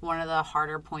 one of the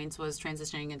harder points was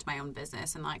transitioning into my own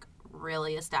business and like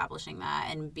really establishing that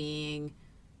and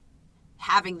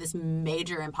having this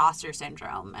major imposter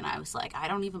syndrome. And I was like, I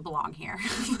don't even belong here.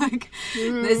 Like,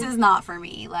 this is not for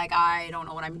me. Like, I don't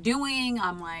know what I'm doing.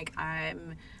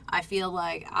 I feel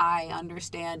like I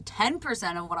understand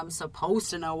 10% of what I'm supposed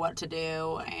to know what to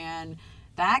do. And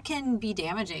that can be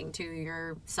damaging to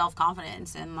your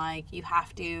self-confidence. And like, you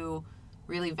have to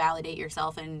really validate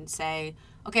yourself and say,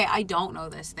 okay, I don't know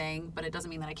this thing, but it doesn't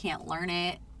mean that I can't learn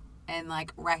it. And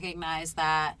like, recognize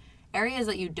that areas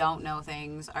that you don't know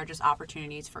things are just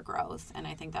opportunities for growth. And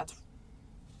I think that's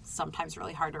sometimes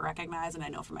really hard to recognize, and I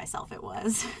know for myself it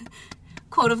was.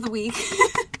 Quote of the week.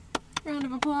 Round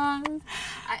of applause.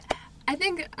 I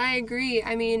think I agree.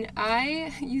 I mean,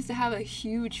 I used to have a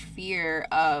huge fear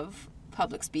of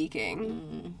public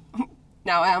speaking.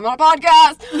 Now I am on a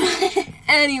podcast.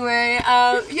 Anyway,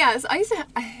 yes, I used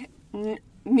to.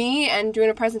 Me me and doing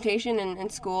a presentation in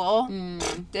school,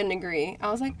 didn't agree.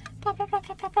 I was like,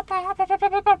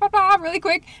 really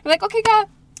quick. I'm like, okay, guys,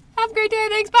 have a great day,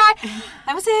 thanks, bye.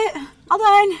 That was it. All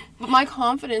done. But my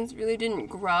confidence really didn't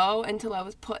grow until I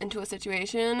was put into a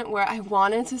situation where I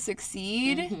wanted to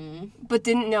succeed, but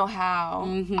didn't know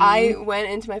how. I went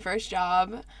into my first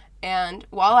job, and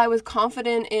while I was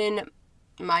confident in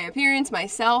my appearance,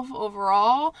 myself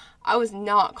overall, I was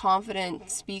not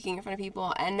confident speaking in front of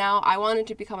people. And now I wanted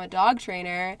to become a dog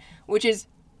trainer, which is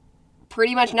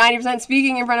pretty much 90%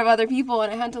 speaking in front of other people,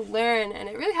 and I had to learn, and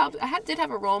it really helped. Did have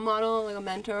a role model, like a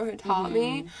mentor who taught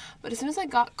me, but as soon as I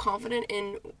got confident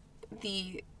in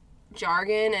the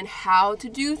jargon and how to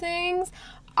do things,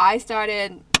 I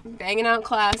started banging out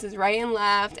classes right and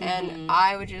left, and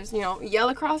I would just, yell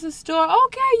across the store,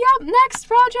 okay, yep, next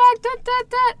project,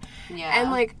 Yeah.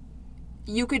 and, like,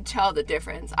 you could tell the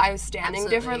difference. I was standing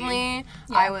differently.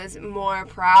 Yeah. I was more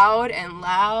proud and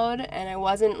loud, and I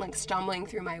wasn't, like, stumbling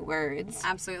through my words.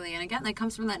 Absolutely. And again, that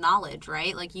comes from that knowledge,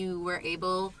 right? Like, you were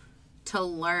able to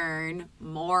learn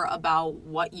more about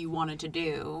what you wanted to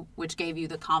do, which gave you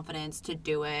the confidence to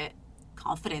do it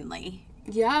confidently.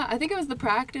 Yeah, I think it was the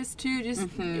practice, too.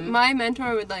 Just my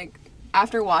mentor would, like,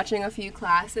 after watching a few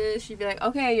classes, she'd be like,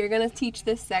 okay, you're going to teach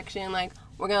this section. Like,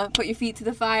 we're going to put your feet to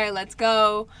the fire. Let's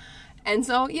go. And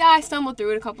so, yeah, I stumbled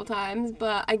through it a couple times,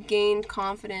 but I gained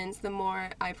confidence the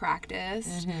more I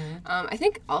practiced. I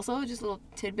think also just a little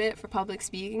tidbit for public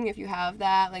speaking, if you have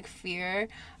that, like, fear,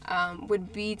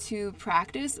 would be to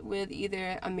practice with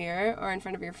either a mirror or in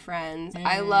front of your friends.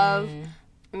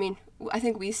 I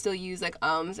think we still use, like,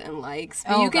 ums and likes.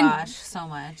 But gosh, so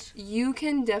much. You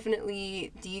can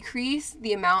definitely decrease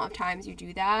the amount of times you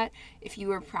do that. If you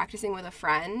were practicing with a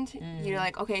friend, you're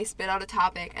like, okay, spit out a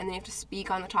topic, and then you have to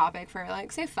speak on the topic for,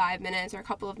 like, say 5 minutes or a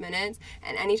couple of minutes,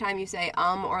 and anytime you say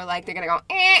or like, they're going to go,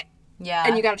 eh, yeah,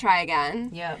 and you got to try again.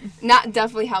 Yep. That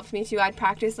definitely helped me, too. I'd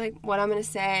practice, like, what I'm going to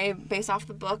say based off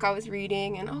the book I was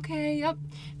reading, and, okay, yep,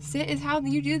 sit is how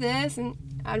you do this, and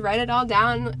I'd write it all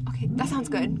down. Okay, that sounds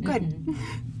good. Good.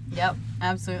 Yep,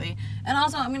 absolutely. And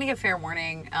also, I'm going to give fair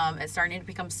warning. It's starting to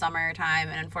become summertime,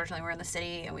 and unfortunately, we're in the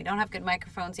city, and we don't have good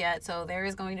microphones yet, so there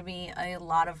is going to be a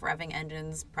lot of revving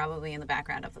engines probably in the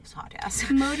background of this podcast.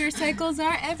 Motorcycles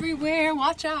are everywhere.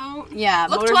 Watch out. Yeah.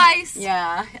 Look twice.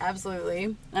 Yeah,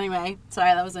 absolutely. Anyway,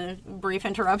 sorry, that was a brief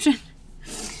interruption.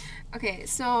 Okay,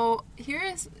 so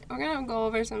we're going to go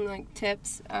over some, like,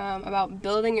 tips about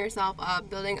building yourself up,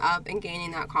 building up, and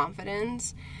gaining that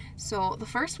confidence. So the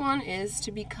first one is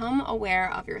to become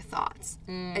aware of your thoughts.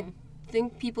 I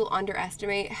think people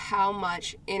underestimate how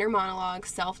much inner monologue,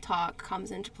 self-talk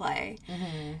comes into play.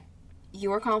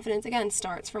 Your confidence, again,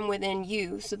 starts from within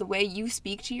you. So the way you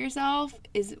speak to yourself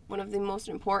is one of the most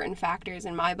important factors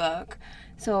in my book.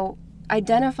 So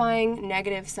identifying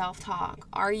negative self-talk.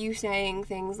 Are you saying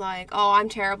things like, oh, I'm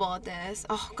terrible at this.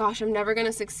 Oh, gosh, I'm never going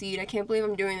to succeed. I can't believe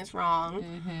I'm doing this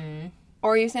wrong.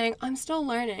 Or are you saying, I'm still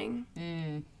learning.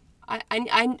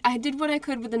 I did what I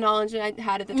could with the knowledge that I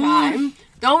had at the time.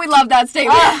 Don't we love that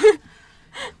statement?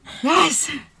 Yes.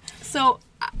 So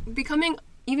becoming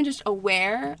even just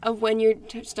aware of when you're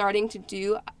starting to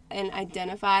do and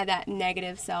identify that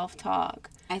negative self-talk.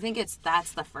 I think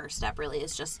that's the first step, really,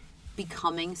 is just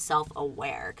becoming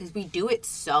self-aware, because we do it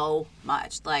so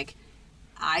much. Like,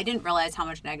 I didn't realize how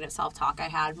much negative self-talk I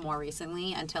had more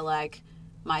recently until, like,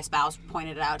 my spouse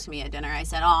pointed it out to me at dinner. I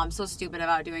said, oh, I'm so stupid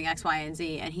about doing X, Y, and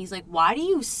Z. And he's like, why do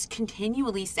you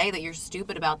continually say that you're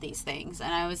stupid about these things?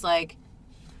 And I was like,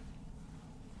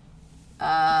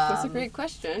 that's a great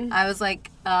question. I was like,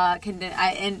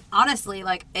 and honestly,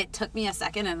 like, it took me a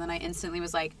second, and then I instantly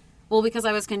was like, well, because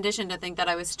I was conditioned to think that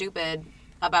I was stupid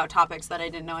about topics that I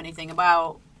didn't know anything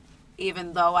about,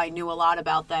 even though I knew a lot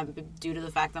about them due to the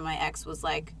fact that my ex was,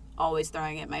 like, always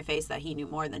throwing it in my face that he knew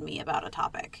more than me about a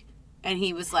topic. And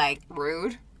he was like...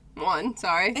 Rude.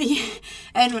 Sorry.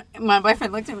 And my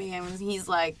boyfriend looked at me and he's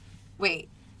like, wait,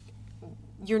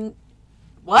 you're...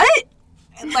 What?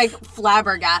 And, like,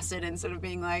 flabbergasted instead of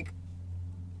being like,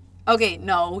 okay,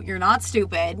 no, you're not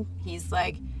stupid. He's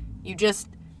like, you just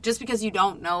because you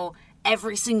don't know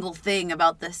every single thing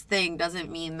about this thing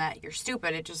doesn't mean that you're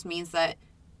stupid. It just means that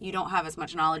you don't have as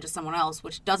much knowledge as someone else,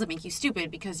 which doesn't make you stupid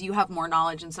because you have more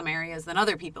knowledge in some areas than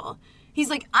other people. He's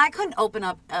like, I couldn't open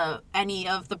up any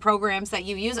of the programs that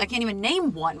you use. I can't even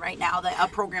name one right now, a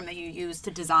program that you use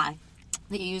to design.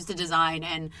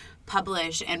 And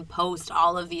publish and post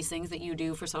all of these things that you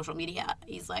do for social media.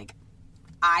 He's like,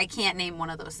 I can't name one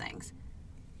of those things.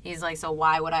 He's like, so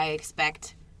why would I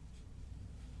expect...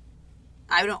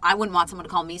 I wouldn't want someone to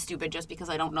call me stupid just because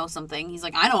I don't know something. He's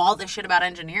like, I know all this shit about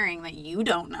engineering that you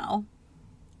don't know.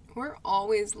 We're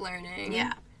always learning.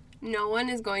 Yeah. No one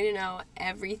is going to know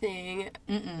everything.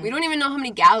 We don't even know how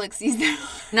many galaxies there are.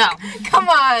 No. Come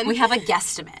on. We have a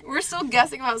guesstimate. We're still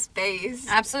guessing about space.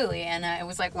 Absolutely. And it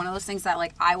was like one of those things that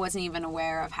like I wasn't even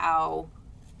aware of how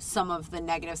some of the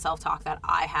negative self-talk that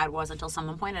I had was until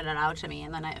someone pointed it out to me.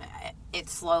 And then it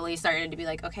slowly started to be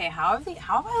like, okay, how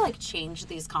have I like changed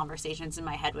these conversations in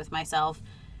my head with myself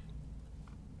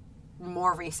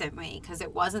more recently? Because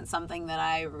it wasn't something that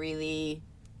I really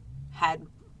had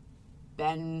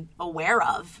been aware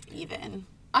of even.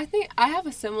 I think I have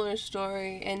a similar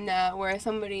story in that where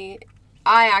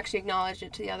I actually acknowledged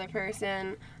it to the other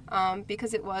person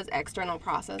because it was external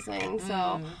processing.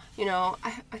 So, you know,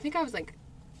 I think I was like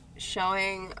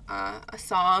showing a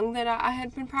song that I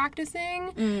had been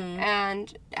practicing,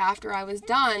 and after I was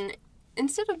done,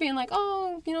 instead of being like,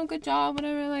 oh, you know, good job,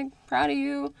 whatever, like, proud of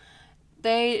you,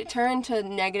 they turned to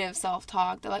negative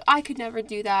self-talk. They're like, I could never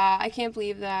do that, I can't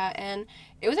believe that. And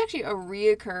it was actually a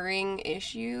reoccurring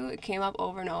issue. It came up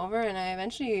over and over, and I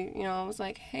eventually, you know, was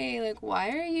like, hey, like,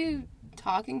 why are you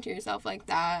talking to yourself like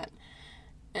that?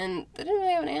 And they didn't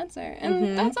really have an answer,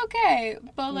 and that's okay.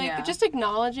 But like, just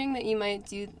acknowledging that you might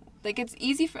do, like, it's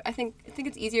easy for, I think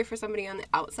it's easier for somebody on the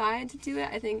outside to do it.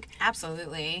 I think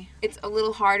Absolutely. it's a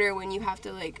little harder when you have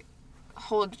to like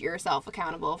hold yourself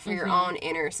accountable for your own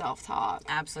inner self-talk.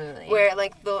 Absolutely. Where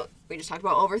like we just talked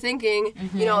about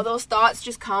overthinking, you know, those thoughts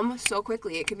just come so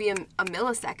quickly. It could be a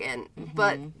millisecond,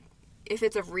 but if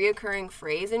it's a reoccurring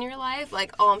phrase in your life,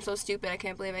 like, oh, I'm so stupid, I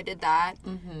can't believe I did that,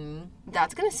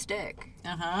 that's gonna stick.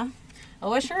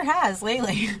 Oh, it sure has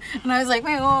lately. And I was like,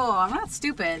 wait, whoa, I'm not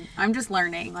stupid. I'm just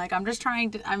learning. Like, I'm just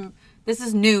trying to, this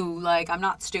is new. Like, I'm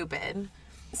not stupid.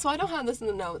 So I don't have this in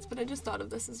the notes, but I just thought of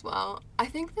this as well. I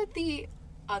think that the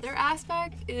other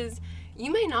aspect is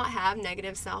you may not have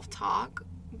negative self-talk,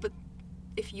 but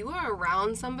if you are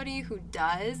around somebody who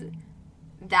does,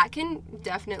 that can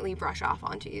definitely brush off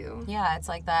onto you. Yeah, it's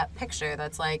like that picture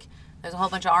that's like, there's a whole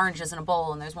bunch of oranges in a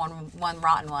bowl, and there's one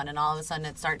rotten one, and all of a sudden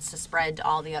it starts to spread to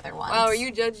all the other ones. Wow, are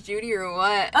you Judge Judy or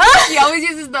what? She always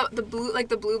uses the blue, like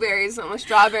the blueberries, something with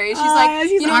strawberries. She's like,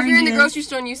 you know, if you're in the grocery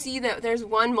store and you see that there's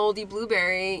one moldy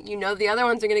blueberry, you know the other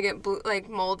ones are gonna get like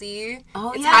moldy.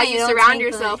 Oh, it's yeah, how you surround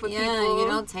yourself with people. Yeah, you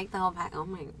don't take the whole pack. Oh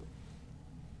my.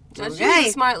 Judge Judy's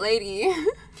a smart lady.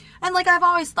 And like I've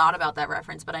always thought about that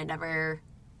reference, but I don't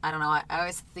know. I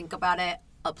always think about it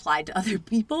applied to other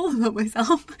people, not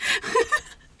myself.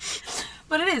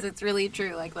 But it's really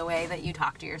true. Like the way that you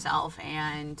talk to yourself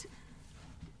and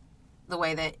the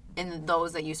way that and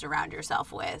those that you surround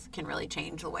yourself with can really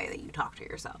change the way that you talk to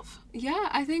yourself. Yeah,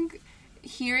 I think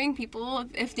hearing people,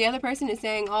 if the other person is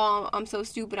saying, oh, I'm so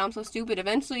stupid,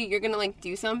 eventually you're going to like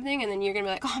do something and then you're going to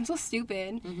be like, oh, I'm so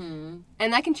stupid. And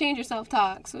that can change your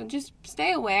self-talk. So just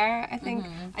stay aware. I think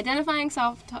identifying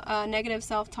negative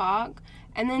self-talk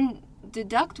and then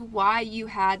deduct why you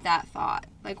had that thought.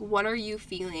 Like, what are you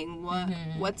feeling?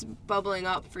 What's bubbling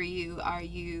up for you? Are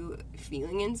you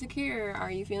feeling insecure?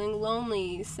 Are you feeling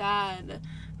lonely, sad,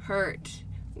 hurt?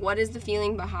 What is the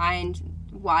feeling behind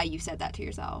why you said that to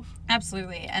yourself?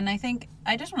 Absolutely. And I think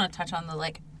I just want to touch on the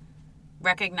like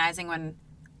recognizing when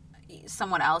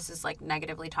someone else is like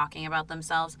negatively talking about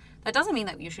themselves. That doesn't mean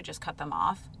that you should just cut them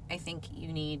off. I think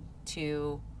you need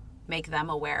to make them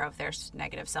aware of their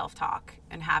negative self-talk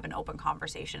and have an open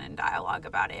conversation and dialogue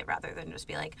about it rather than just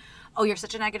be like, oh, you're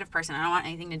such a negative person, I don't want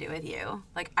anything to do with you.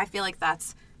 Like, I feel like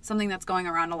that's something that's going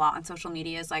around a lot on social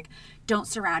media is like, don't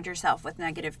surround yourself with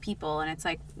negative people. And it's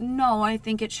like, no, I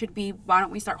think it should be, why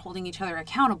don't we start holding each other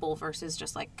accountable versus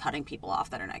just like cutting people off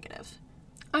that are negative.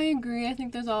 I agree. I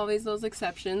think there's always those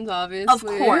exceptions, obviously.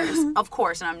 Of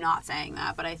course. And I'm not saying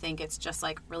that, but I think it's just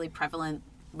like really prevalent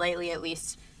lately, at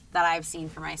least that I've seen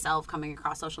for myself coming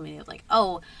across social media, like,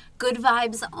 oh, good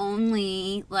vibes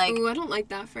only. Like, ooh, I don't like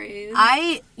that phrase.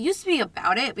 I used to be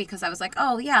about it because I was like,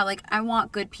 oh yeah, like I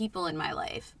want good people in my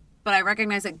life. But I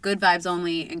recognize that good vibes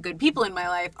only and good people in my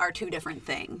life are two different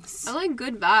things. I like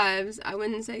good vibes. I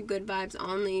wouldn't say good vibes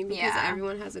only because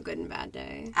everyone has a good and bad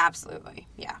day. Absolutely,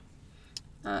 yeah.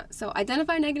 So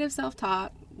identify negative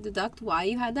self-talk, deduct why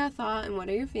you had that thought and what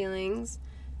are your feelings,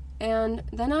 and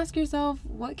then ask yourself,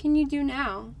 what can you do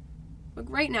now? Like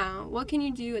right now, what can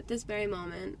you do at this very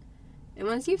moment? And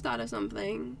once you've thought of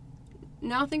something,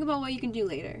 now think about what you can do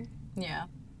later. Yeah.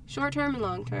 Short term and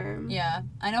long term. Yeah.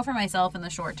 I know for myself in the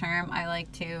short term, I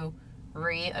like to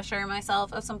reassure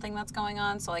myself of something that's going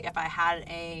on. So like if I had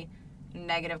a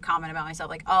negative comment about myself,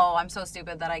 like, oh, I'm so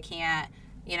stupid that I can't,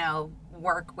 you know,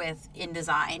 work with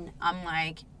InDesign. I'm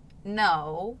like,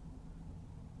 no,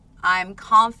 I'm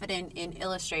confident in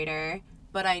Illustrator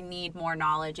but I need more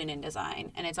knowledge in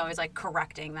InDesign. And it's always like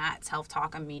correcting that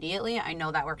self-talk immediately. I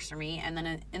know that works for me. And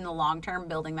then in the long term,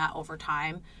 building that over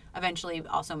time eventually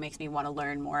also makes me want to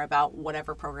learn more about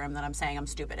whatever program that I'm saying I'm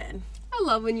stupid in. I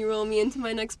love when you roll me into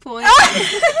my next point.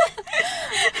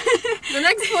 The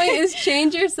next point is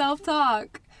change your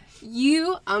self-talk.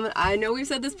 I know we've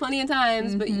said this plenty of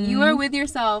times, but you are with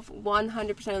yourself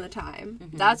 100% of the time.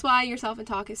 That's why your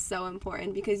self-talk is so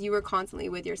important, because you are constantly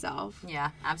with yourself.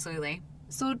 Yeah, absolutely.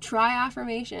 So try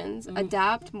affirmations.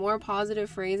 Adapt more positive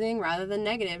phrasing rather than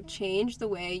negative. Change the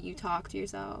way you talk to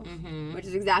yourself, which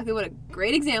is exactly what a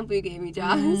great example you gave me,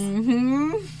 Joss.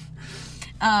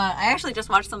 I actually just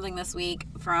watched something this week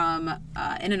from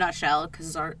In a Nutshell,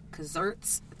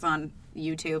 Kazurts. It's on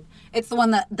YouTube. It's the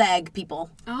one that the egg people.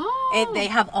 Oh. They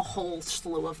have a whole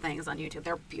slew of things on YouTube.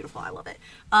 They're beautiful. I love it.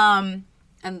 And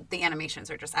the animations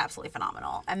are just absolutely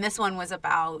phenomenal. And this one was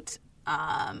about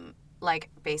like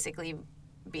basically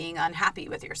being unhappy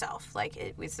with yourself. Like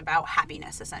it was about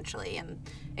happiness essentially. And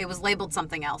it was labeled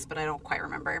something else, but I don't quite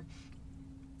remember.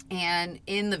 And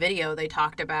in the video, they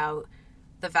talked about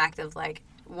the fact of like,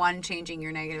 one, changing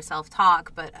your negative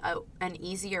self-talk, but an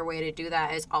easier way to do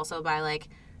that is also by like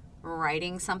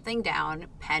writing something down,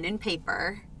 pen and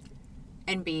paper,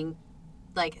 and being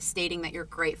like stating that you're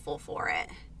grateful for it.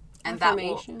 And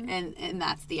Affirmation. And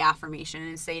that's the affirmation,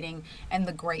 and stating, and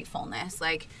the gratefulness.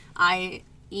 Like I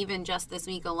even just this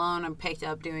week alone, I picked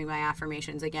up doing my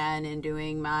affirmations again and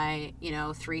doing my,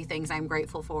 3 things I'm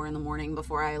grateful for in the morning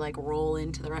before I like roll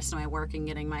into the rest of my work and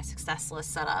getting my success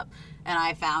list set up. And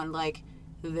I found like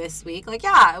this week, like,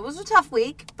 yeah, it was a tough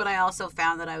week, but I also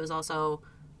found that I was also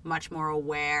much more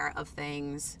aware of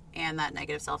things and that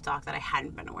negative self-talk that I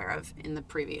hadn't been aware of in the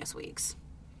previous weeks.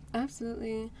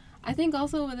 Absolutely. I think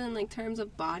also within like terms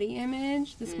of body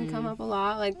image, this can come up a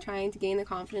lot, like trying to gain the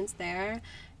confidence there.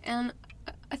 And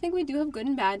I think we do have good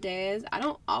and bad days. I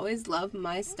don't always love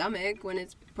my stomach when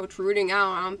it's protruding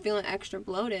out. I'm feeling extra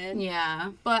bloated.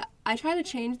 Yeah. But I try to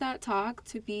change that talk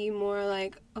to be more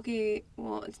like, okay,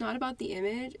 well, it's not about the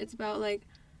image. It's about like,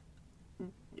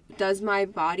 does my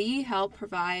body help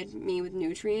provide me with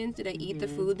nutrients? Did I eat the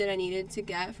food that I needed to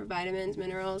get for vitamins,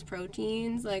 minerals,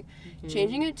 proteins? Like,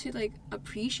 changing it to, like,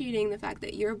 appreciating the fact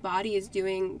that your body is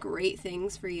doing great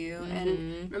things for you.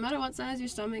 And no matter what size your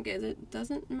stomach is, it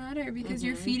doesn't matter because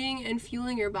you're feeding and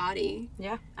fueling your body.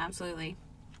 Yeah, absolutely.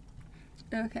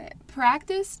 Okay.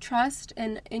 Practice trust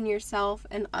in yourself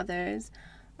and others.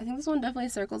 I think this one definitely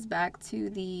circles back to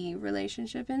the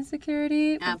relationship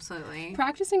insecurity. Absolutely.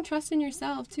 Practicing trust in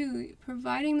yourself, too.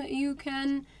 Providing that you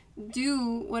can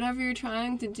do whatever you're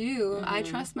trying to do. I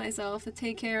trust myself to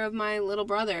take care of my little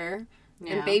brother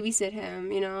and babysit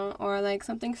him, or like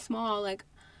something small, like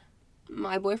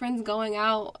my boyfriend's going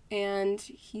out and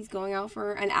he's going out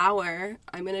for an hour.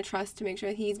 I'm going to trust to make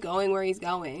sure he's going where he's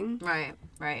going. Right.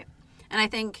 And I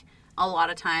think a lot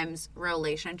of times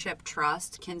relationship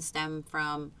trust can stem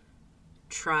from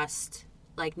trust,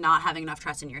 like not having enough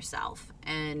trust in yourself.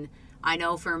 And I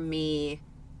know for me,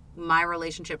 my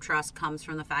relationship trust comes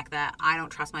from the fact that I don't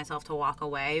trust myself to walk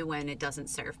away when it doesn't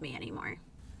serve me anymore.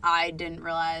 I didn't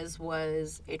realize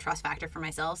was a trust factor for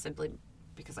myself simply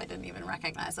because I didn't even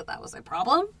recognize that was a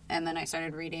problem. And then I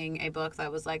started reading a book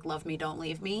that was like, Love Me, Don't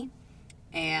Leave Me.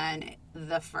 And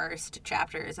the first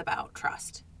chapter is about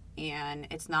trust. And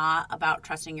it's not about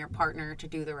trusting your partner to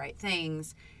do the right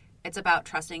things. It's about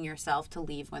trusting yourself to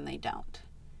leave when they don't.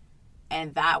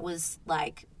 And that was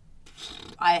like,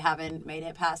 I haven't made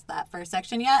it past that first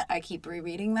section yet. I keep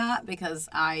rereading that because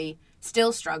I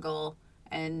still struggle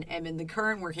and am in the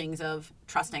current workings of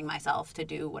trusting myself to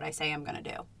do what I say I'm going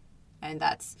to do. And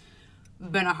that's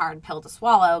been a hard pill to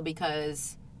swallow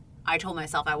because I told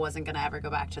myself I wasn't going to ever go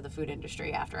back to the food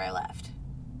industry after I left.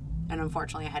 And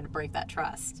unfortunately, I had to break that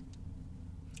trust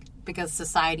because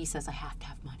society says I have to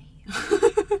have money.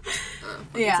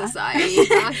 Society.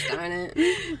 Gosh darn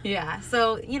it. Yeah.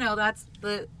 So,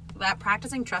 that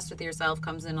practicing trust with yourself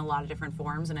comes in a lot of different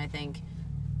forms. And I think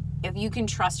if you can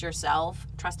trust yourself,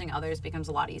 trusting others becomes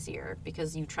a lot easier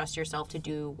because you trust yourself to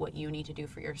do what you need to do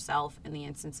for yourself in the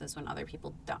instances when other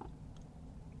people don't.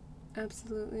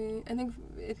 Absolutely. I think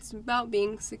it's about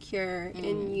being secure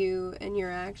in you and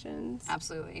your actions.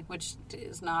 Absolutely, which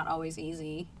is not always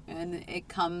easy. And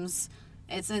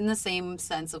it's in the same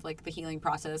sense of like the healing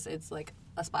process. It's like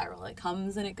a spiral. It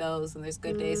comes and it goes, and there's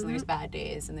good days and there's bad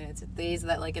days. And there's days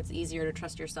that like it's easier to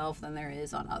trust yourself than there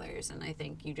is on others. And I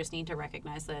think you just need to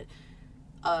recognize that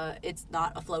it's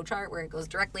not a flow chart where it goes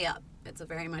directly up. It's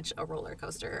very much a roller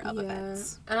coaster of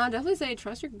events. And I'll definitely say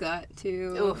trust your gut,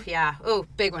 too. Oh, yeah. Oh,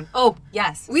 big one. Oh,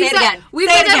 yes. We've Say it again. We've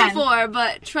said that before,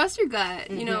 but trust your gut.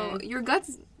 You know, your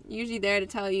gut's usually there to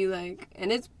tell you, like,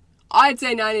 and it's, I'd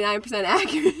say 99%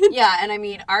 accurate. Yeah, and I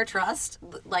mean, our trust,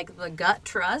 like the gut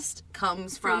trust,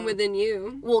 comes From within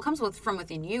you. Well, it comes from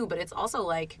within you, but it's also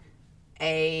like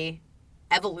a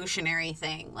evolutionary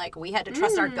thing. Like, we had to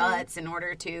trust our guts in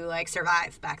order to, like,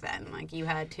 survive back then. Like, you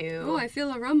had to... Oh, I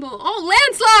feel a rumble.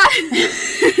 Oh,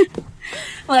 landslide!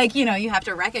 Like, you know, you have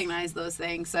to recognize those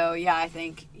things. So, yeah, I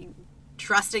think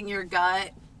trusting your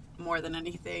gut more than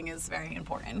anything is very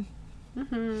important.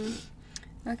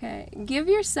 Okay. Give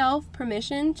yourself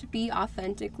permission to be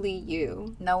authentically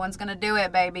you. No one's gonna do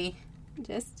it, baby.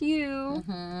 Just you.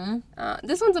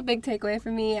 This one's a big takeaway for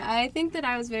me. I think that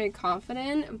I was very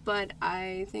confident, but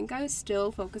I think I was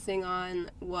still focusing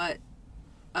on what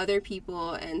other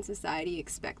people and society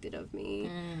expected of me.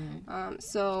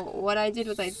 So what I did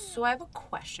was So I have a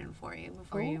question for you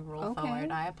before you roll forward.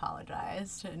 I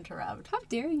apologize to interrupt. How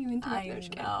dare you interrupt? I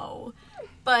know.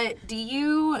 But do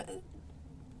you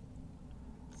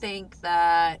think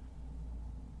that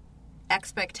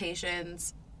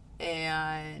expectations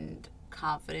and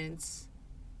confidence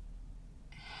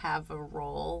have a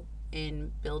role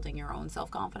in building your own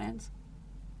self-confidence?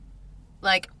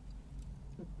 Like,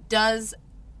 does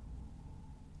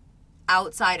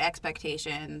outside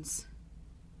expectations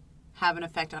have an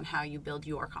effect on how you build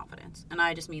your confidence? And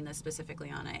I just mean this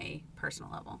specifically on a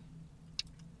personal level.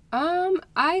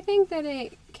 I think that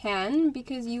it can,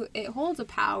 because it holds a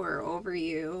power over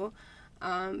you.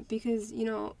 Because, you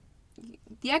know,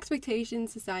 the expectation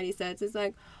society sets is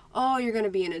like, oh, you're going to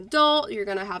be an adult, you're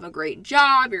going to have a great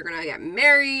job, you're going to get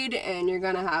married, and you're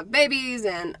going to have babies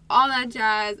and all that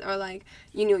jazz. Or like,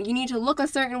 you know, you need to look a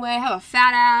certain way, have a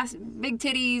fat ass, big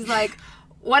titties, like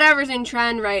whatever's in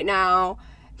trend right now.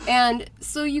 And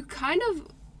so you kind of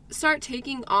start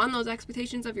taking on those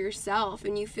expectations of yourself,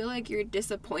 and you feel like you're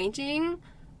disappointing.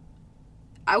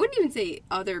 I wouldn't even say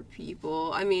other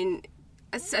people. I mean,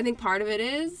 I think part of it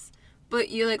is, but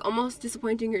you're like almost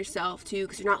disappointing yourself too,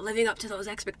 because you're not living up to those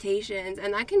expectations,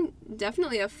 and that can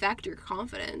definitely affect your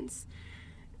confidence.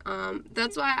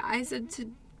 That's why I said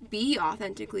to be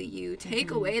authentically you.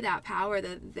 Take away that power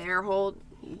that they're quote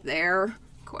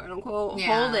unquote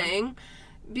holding,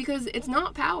 because it's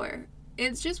not power.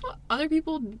 It's just what other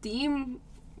people deem.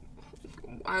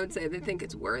 I would say they think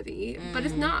it's worthy, but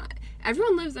it's not.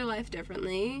 Everyone lives their life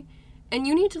differently, and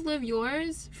you need to live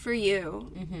yours for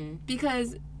you,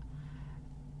 because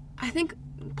I think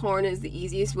porn is the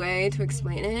easiest way to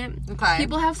explain it. Okay.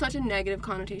 People have such a negative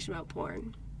connotation about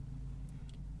porn.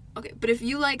 Okay, but if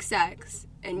you like sex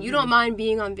and you don't mind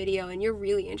being on video and you're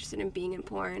really interested in being in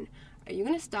porn, are you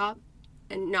going to stop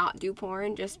and not do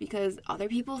porn just because other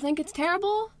people think it's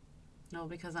terrible? No,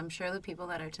 because I'm sure the people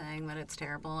that are saying that it's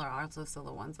terrible are also still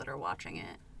the ones that are watching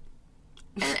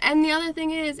it. And the other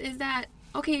thing is that,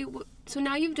 okay, so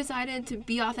now you've decided to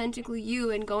be authentically you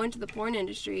and go into the porn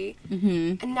industry.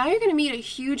 And now you're going to meet a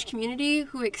huge community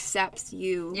who accepts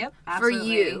you for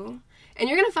you. And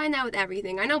you're going to find that with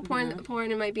everything. I know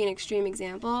porn might be an extreme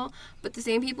example, but the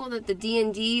same people that the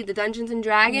D&D, the Dungeons and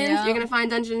Dragons, you're going to find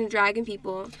Dungeons and Dragon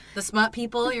people. The smut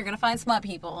people, you're going to find smut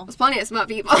people. There's plenty of smut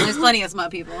people. There's plenty of smut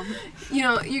people. You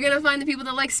know, you're going to find the people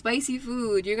that like spicy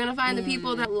food. You're going to find the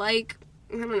people that like,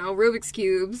 I don't know, Rubik's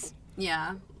Cubes.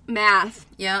 Yeah. Math.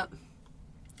 Yep.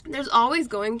 There's always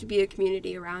going to be a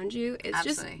community around you. It's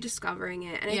Absolutely. just discovering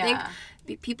it. And I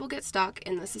think people get stuck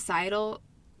in the societal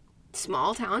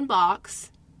small town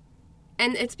box,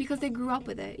 and it's because they grew up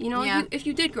with it. You know, if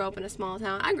you did grow up in a small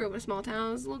town, I grew up in a small town,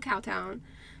 it was a little cow town.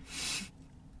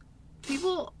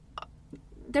 People,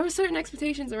 there were certain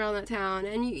expectations around that town,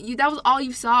 and you that was all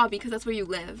you saw because that's where you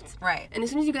lived. Right. And as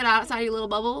soon as you got outside your little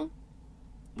bubble,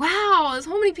 wow, there's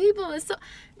so many people.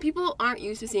 People aren't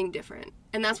used to seeing different,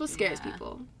 and that's what scares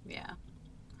people. Yeah,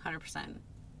 100%. I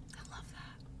love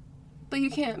that. But you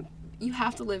can't. You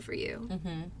have to live for you.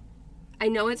 I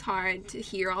know it's hard to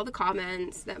hear all the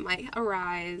comments that might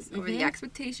arise, or the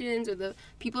expectations, or the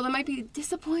people that might be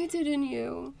disappointed in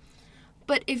you.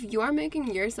 But if you're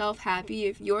making yourself happy,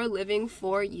 if you're living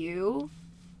for you,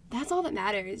 that's all that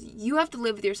matters. You have to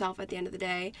live with yourself at the end of the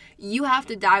day. You have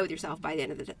to die with yourself by the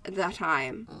end of the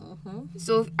time.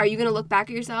 So are you going to look back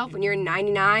at yourself when you're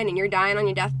 99 and you're dying on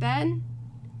your deathbed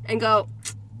and go,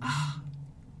 oh,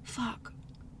 fuck,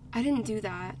 I didn't do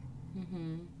that.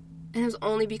 And it was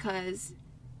only because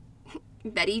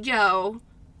Betty Jo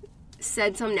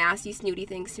said some nasty, snooty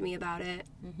things to me about it,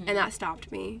 and that stopped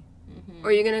me.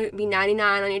 Or you're going to be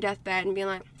 99 on your deathbed and be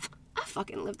like, I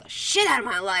fucking lived the shit out of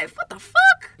my life. What the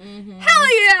fuck? Hell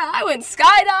yeah. I went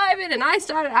skydiving, and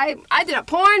I did a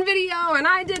porn video, and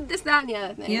I did this, that, and the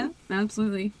other thing. Yeah,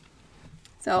 absolutely.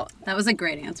 So That was a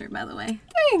great answer, by the way.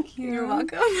 thank you. You're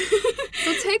welcome.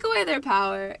 So take away their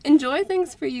power. Enjoy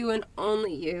things for you and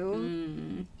only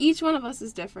you. Each one of us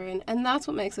is different, and that's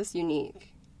what makes us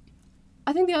unique.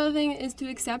 I think the other thing is to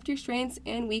accept your strengths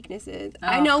and weaknesses.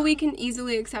 I Oh. know we can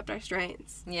easily accept our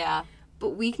strengths, Yeah. but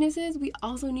weaknesses we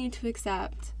also need to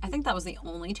accept. I think that was the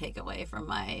only takeaway from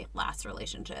my last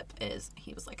relationship is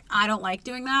he was like, I don't like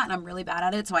doing that and I'm really bad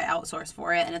at it, so I outsource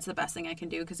for it and it's the best thing I can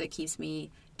do because it keeps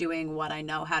me doing what I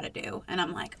know how to do. And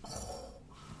I'm like,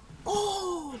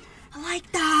 oh, I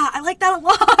like that. I like that a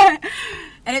lot.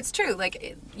 And it's true.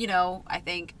 Like, I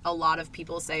think a lot of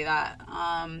people say that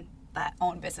that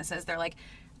own businesses, they're like,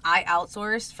 I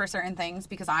outsource for certain things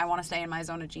because I want to stay in my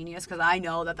zone of genius because I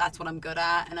know that that's what I'm good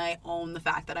at and I own the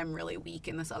fact that I'm really weak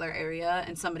in this other area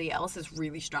and somebody else is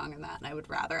really strong in that and I would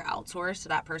rather outsource to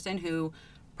that person who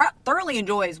thoroughly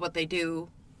enjoys what they do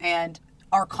and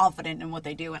are confident in what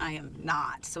they do and I am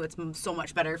not. So it's so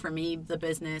much better for me, the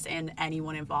business, and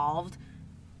anyone involved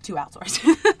to outsource.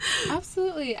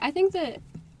 Absolutely. I think that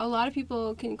a lot of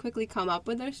people can quickly come up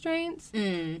with their strengths,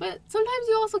 but sometimes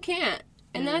you also can't.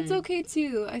 And that's okay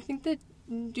too. I think that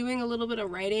doing a little bit of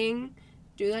writing,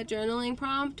 do that journaling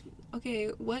prompt. Okay,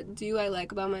 what do I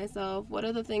like about myself? What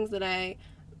are the things that I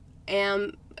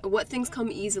am? What things come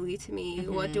easily to me?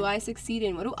 What do I succeed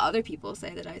in? What do other people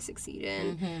say that I succeed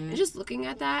in? And just looking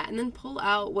at that and then pull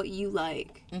out what you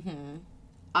like.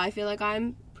 I feel like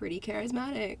I'm pretty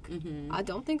charismatic. I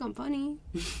don't think I'm funny.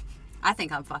 I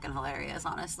think I'm fucking hilarious,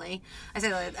 honestly. I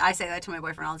say that to my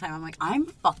boyfriend all the time. I'm like, I'm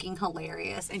fucking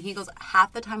hilarious. And he goes,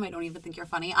 half the time I don't even think you're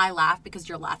funny. I laugh because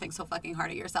you're laughing so fucking hard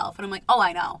at yourself. And I'm like, oh,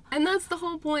 I know. And that's the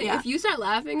whole point. Yeah. If you start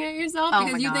laughing at yourself Oh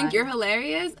because my you think God. you're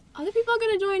hilarious, other people are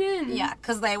going to join in. Yeah,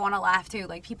 because they want to laugh too.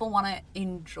 Like, people want to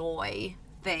enjoy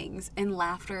things. And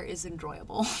laughter is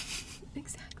enjoyable.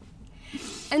 Exactly.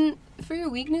 And for your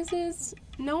weaknesses,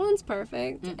 no one's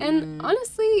perfect. And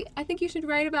honestly, I think you should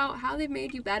write about how they've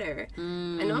made you better. I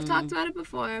know I've talked about it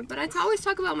before, but I always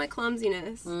talk about my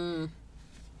clumsiness.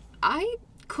 I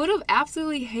could have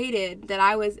absolutely hated that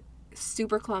I was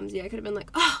super clumsy. I could have been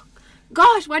like, oh,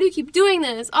 gosh, why do you keep doing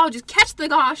this? Oh, just catch the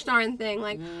gosh darn thing.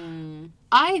 Like,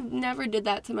 I never did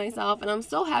that to myself, and I'm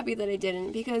so happy that I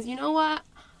didn't because you know what?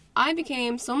 I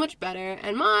became so much better,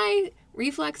 and my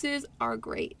reflexes are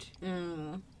great.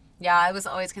 Yeah, I was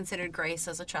always considered Grace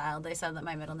as a child. They said that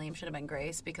my middle name should have been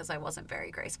Grace because I wasn't very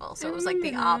graceful. So it was like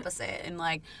the opposite. And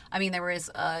like, I mean, there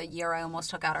was a year I almost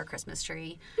took out our Christmas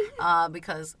tree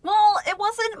because, well, it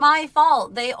wasn't my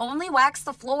fault. They only waxed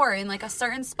the floor in like a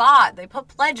certain spot. They put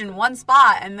pledge in one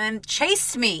spot and then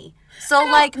chased me. So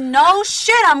like, no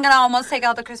shit, I'm going to almost take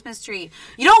out the Christmas tree.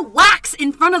 You don't wax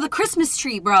in front of the Christmas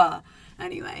tree, bruh.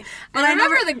 Anyway. But I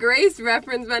remember the Grace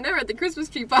reference, but I never had the Christmas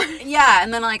tree part. Yeah,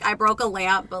 and then, like, I broke a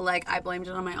lamp, but, like, I blamed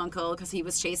it on my uncle because he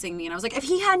was chasing me. And I was like, if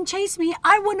he hadn't chased me,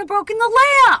 I wouldn't have broken the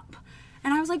lamp.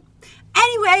 And I was like,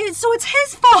 anyway, so it's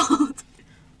his fault.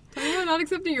 I'm not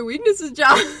accepting your weaknesses,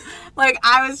 John. Like,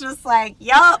 I was just like,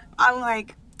 yup. I'm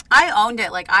like, I owned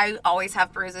it. Like, I always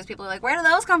have bruises. People are like, where do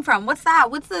those come from? What's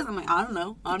that? What's this? I'm like, I don't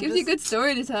know. Gives you a good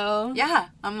story to tell. Yeah.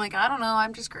 I'm like, I don't know.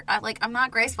 I'm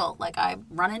not graceful. Like, I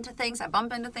run into things. I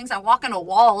bump into things. I walk into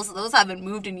walls. Those haven't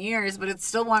moved in years, but it's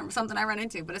still something I run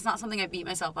into. But it's not something I beat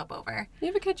myself up over. You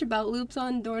ever catch your belt loops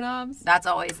on doorknobs? That's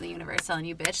always the universe telling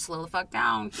you, bitch, slow the fuck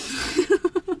down.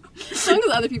 As long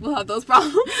as other people have those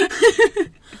problems.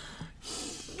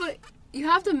 But you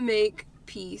have to make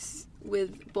peace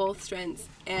with both strengths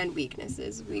and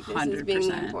weaknesses. Weaknesses being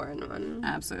the 100%. important one.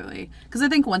 Absolutely. Because I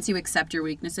think once you accept your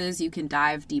weaknesses, you can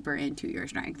dive deeper into your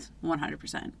strengths.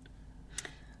 100%.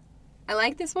 I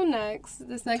like this one next.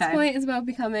 This next Okay. point is about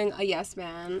becoming a yes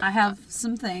man. I have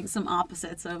some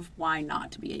opposites of why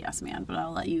not to be a yes man, but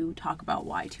I'll let you talk about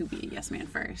why to be a yes man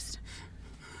first.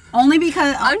 Only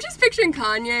because... I'm just picturing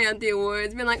Kanye at the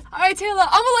awards being like, all right, Taylor, I'm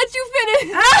going to let you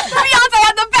finish. Beyonce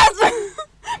had the best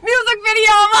music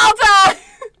video of all time.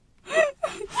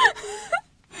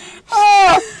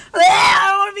 I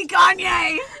don't want to be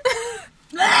Kanye.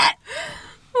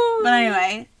 But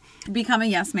anyway, become a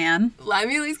yes man. Let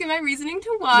me at least get my reasoning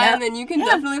to why, Yep. and then you can Yeah,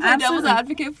 definitely play devil's absolutely.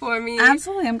 advocate for me.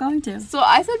 Absolutely, I'm going to. So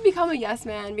I said become a yes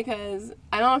man because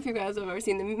I don't know if you guys have ever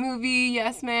seen the movie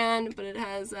Yes Man, but it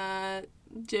has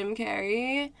Jim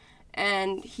Carrey,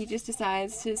 and he just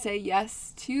decides to say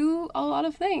yes to a lot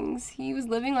of things. He was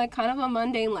living like kind of a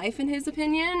mundane life in his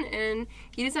opinion, and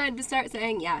he decided to start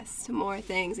saying yes to more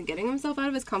things and getting himself out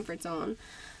of his comfort zone.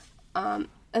 I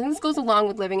think this goes along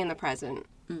with living in the present.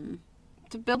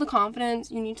 To build the confidence,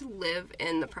 you need to live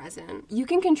in the present. You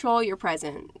can control your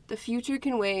present. The future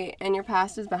can wait, and your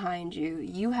past is behind you.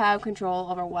 You have control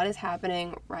over what is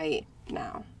happening right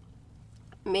now.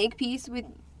 make peace with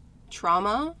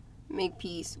trauma, make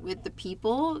peace with the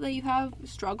people that you have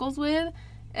struggles with,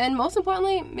 and most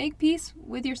importantly, make peace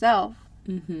with yourself.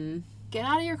 Mm-hmm. Get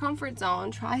out of your comfort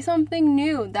zone. Try something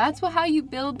new. That's how you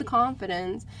build the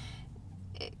confidence.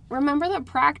 Remember that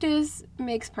practice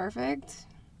makes perfect.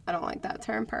 I don't like that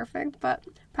term, perfect, but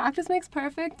practice makes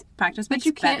perfect. Practice makes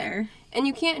better. And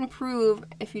you can't improve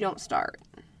if you don't start.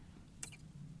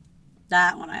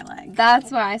 That one I like.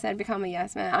 That's why I said become a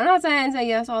yes man. I'm not saying say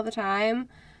yes all the time,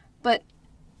 but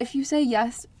if you say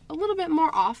yes a little bit more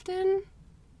often,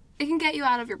 it can get you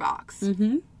out of your box.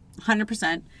 Mm-hmm.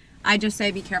 100%. I just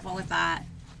say be careful with that,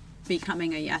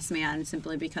 becoming a yes man,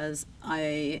 simply because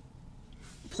I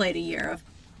played a year of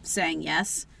saying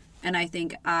yes, and I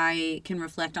think I can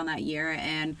reflect on that year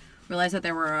and realize that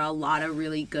there were a lot of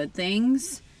really good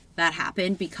things that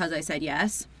happened because I said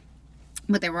yes,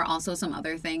 but there were also some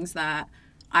other things that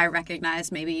I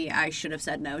recognized maybe I should have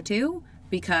said no to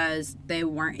because they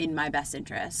weren't in my best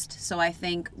interest. So I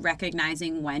think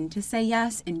recognizing when to say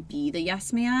yes and be the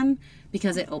yes man,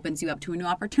 because it opens you up to a new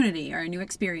opportunity or a new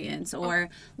experience or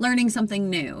learning something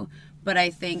new. But I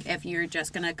think if you're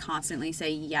just going to constantly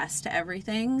say yes to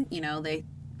everything, you know,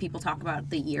 people talk about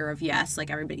the year of yes,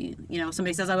 like everybody, you know,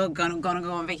 somebody says, I'm going to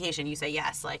go on vacation, you say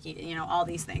yes, like, you know, all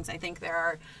these things. I think there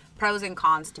are pros and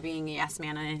cons to being a yes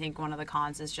man, and I think one of the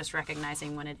cons is just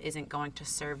recognizing when it isn't going to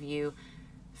serve you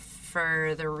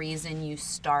for the reason you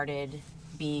started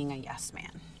being a yes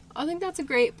man. I think that's a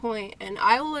great point, and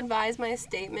I will advise my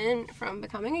statement from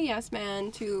becoming a yes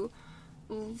man to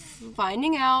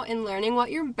finding out and learning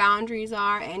what your boundaries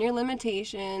are and your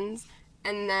limitations,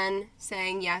 and then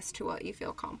saying yes to what you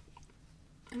feel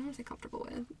I don't want to say comfortable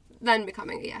with, then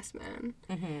becoming a yes man.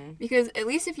 Mm-hmm. Because at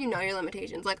least if you know your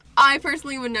limitations, like I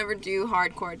personally would never do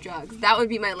hardcore drugs. That would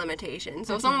be my limitation.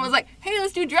 So if someone was like, hey,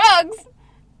 let's do drugs,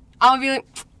 I would be like,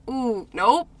 ooh,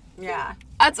 nope. Yeah.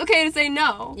 That's okay to say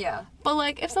no. Yeah. But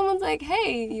like if someone's like,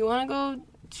 hey, you want to go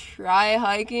try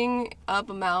hiking up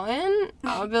a mountain?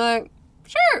 I would be like,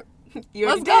 sure,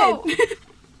 let's go. You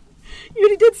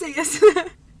already did say yes to that.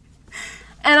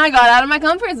 And I got out of my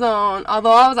comfort zone,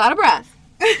 although I was out of breath.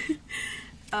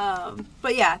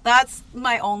 But yeah, that's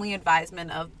my only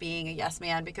advisement of being a yes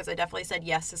man, because I definitely said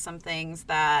yes to some things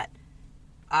that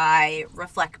I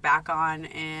reflect back on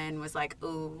and was like,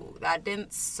 ooh, that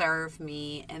didn't serve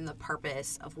me in the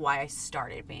purpose of why I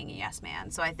started being a yes man.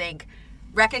 So I think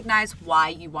recognize why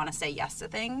you want to say yes to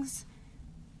things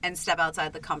and step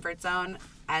outside the comfort zone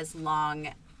as long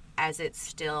as it's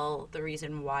still the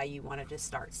reason why you wanted to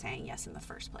start saying yes in the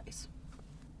first place.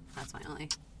 That's my only.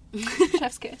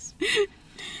 Chef's kiss.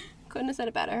 Couldn't have said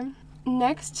it better.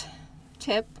 Next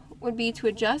tip would be to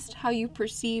adjust how you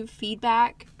perceive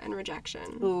feedback and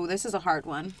rejection. Ooh, this is a hard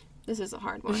one. This is a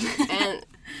hard one. And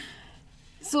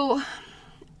so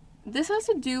this has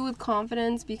to do with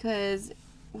confidence, because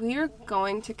we are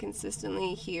going to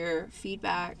consistently hear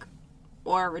feedback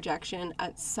or rejection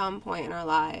at some point in our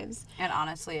lives. And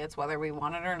honestly, it's whether we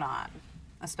want it or not,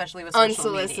 especially with social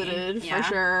media. Unsolicited, for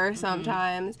sure,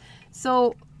 sometimes.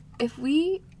 So if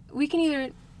we can either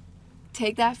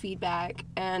take that feedback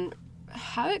and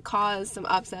have it cause some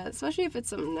upset, especially if it's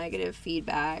some negative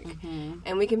feedback,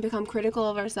 and we can become critical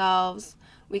of ourselves.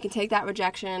 We can take that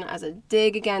rejection as a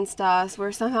dig against us.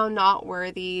 We're somehow not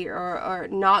worthy or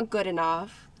not good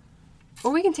enough.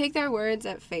 Or we can take their words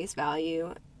at face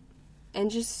value and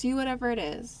just see whatever it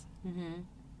is.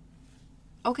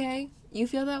 Okay, you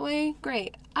feel that way?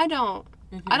 Great. I don't.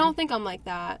 I don't think I'm like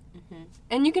that.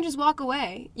 And you can just walk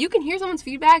away. You can hear someone's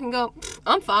feedback and go,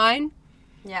 I'm fine.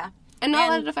 Yeah. And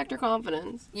not let it affect your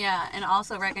confidence. Yeah, and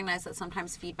also recognize that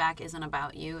sometimes feedback isn't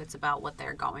about you. It's about what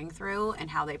they're going through and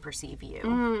how they perceive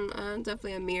you.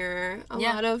 Definitely a mirror. A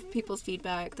lot of people's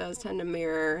feedback does tend to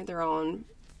mirror their own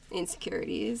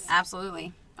insecurities.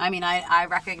 Absolutely. I mean, I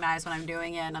recognize when I'm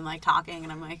doing it and I'm like talking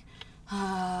and I'm like,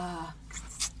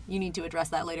 you need to address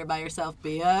that later by yourself,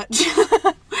 bitch.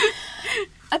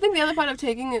 I think the other part of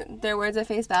taking their words at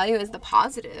face value is the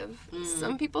positive.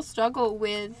 Some people struggle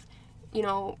with,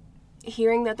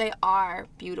 hearing that they are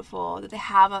beautiful, that they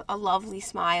have a lovely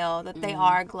smile, that they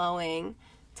are glowing.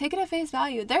 Take it at face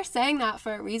value. They're saying that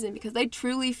for a reason because they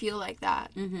truly feel like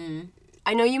that.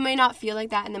 I know you may not feel like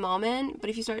that in the moment,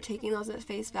 but if you start taking those at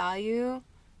face value,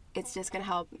 it's just going to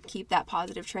help keep that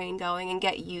positive train going and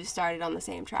get you started on the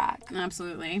same track.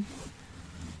 Absolutely.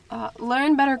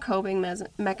 Learn better coping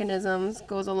mechanisms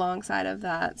goes alongside of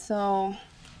that. So,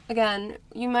 again,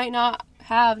 you might not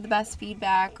have the best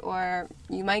feedback or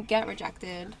you might get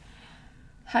rejected.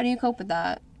 How do you cope with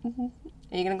that? Are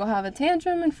you going to go have a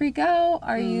tantrum and freak out?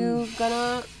 Are you going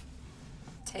to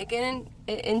take it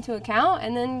into account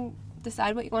and then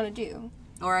decide what you want to do.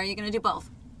 Or are you going to do both?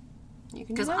 You can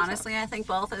do Because both. honestly, I think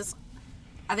both is...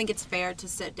 I think it's fair to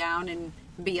sit down and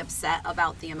be upset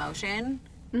about the emotion,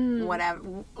 whatever,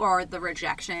 or the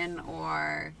rejection,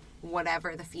 or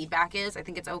whatever the feedback is. I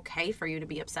think it's okay for you to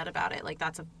be upset about it. Like,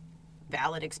 that's a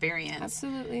valid experience.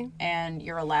 Absolutely. And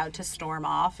you're allowed to storm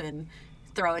off and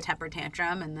throw a temper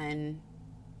tantrum, and then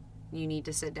you need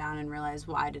to sit down and realize,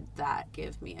 why did that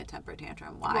give me a temper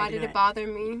tantrum? Why did it bother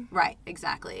me? Right,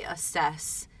 exactly.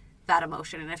 Assess that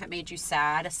emotion. And if it made you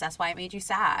sad, assess why it made you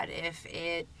sad. If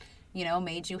it,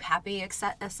 made you happy,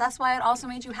 assess why it also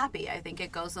made you happy. I think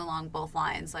it goes along both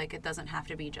lines. Like, it doesn't have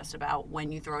to be just about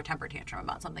when you throw a temper tantrum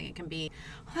about something. It can be,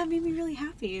 oh, that made me really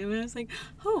happy. And I was like,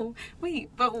 oh, wait,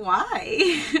 but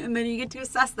why? And then you get to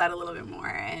assess that a little bit more.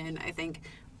 And I think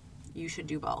you should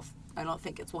do both. I don't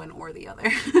think it's one or the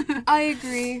other. I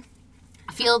agree.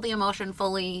 Feel the emotion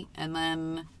fully and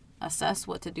then assess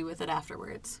what to do with it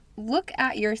afterwards. Look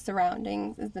at your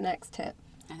surroundings is the next tip.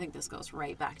 I think this goes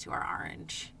right back to our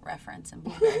orange reference and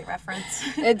blueberry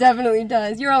reference. It definitely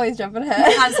does. You're always jumping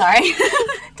ahead. I'm sorry.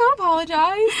 Don't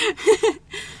apologize.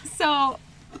 So,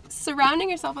 surrounding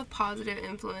yourself with positive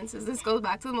influences. This goes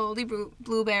back to the moldy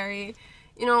blueberry.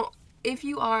 If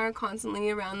you are constantly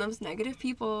around those negative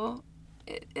people,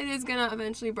 it is going to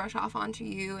eventually brush off onto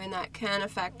you, and that can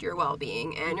affect your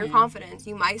well-being and your confidence.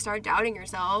 You might start doubting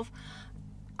yourself.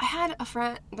 I had a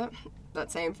friend,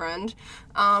 that same friend,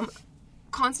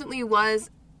 constantly was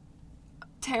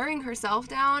tearing herself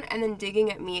down and then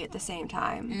digging at me at the same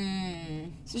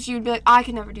time. So she would be like, I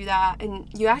could never do that, and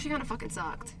you actually kind of fucking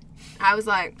sucked. I was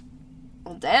like,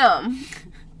 well, damn.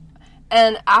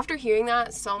 And after hearing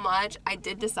that so much, I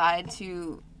did decide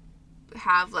to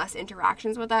have less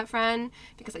interactions with that friend,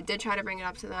 because I did try to bring it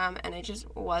up to them, and it just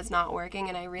was not working,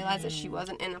 and I realized that she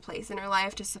wasn't in a place in her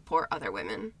life to support other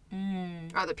women,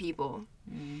 other people.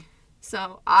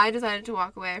 So I decided to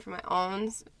walk away from my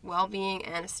own well-being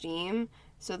and esteem,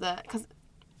 so that, because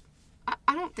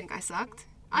I don't think I sucked.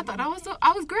 I thought I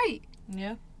was great.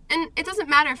 Yeah. And it doesn't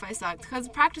matter if I sucked, because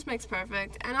practice makes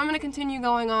perfect, and I'm going to continue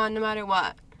going on no matter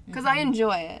what, because I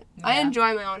enjoy it. Yeah. I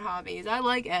enjoy my own hobbies. I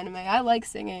like anime. I like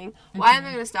singing. Why am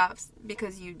I going to stop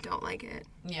because you don't like it?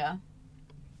 Yeah.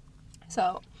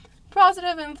 So,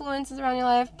 positive influences around your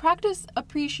life. practice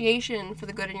appreciation for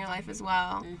the good in your life as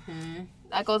well.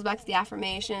 That goes back to the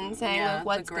affirmation, saying like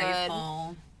what's good.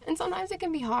 And sometimes it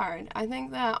can be hard. I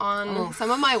think that on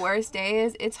some of my worst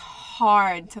days, it's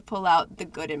hard to pull out the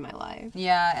good in my life.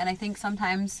 Yeah, and I think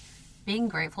sometimes being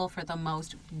grateful for the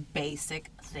most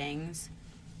basic things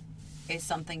is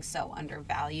something so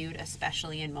undervalued,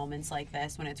 especially in moments like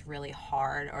this when it's really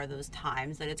hard, or those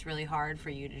times that it's really hard for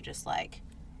you to just like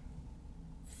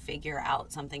figure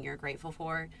out something you're grateful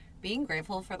for. Being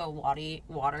grateful for the water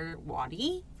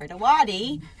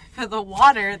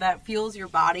that fuels your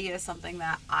body is something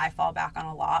that I fall back on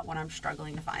a lot when I'm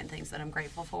struggling to find things that I'm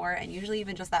grateful for. And usually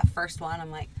even just that first one,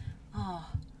 I'm like, oh,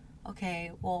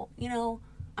 okay, well,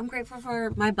 I'm grateful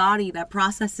for my body that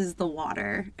processes the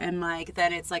water. And like,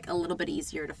 then it's like a little bit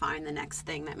easier to find the next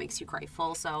thing that makes you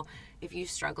grateful. So if you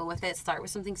struggle with it, start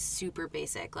with something super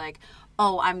basic. Like,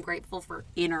 oh, I'm grateful for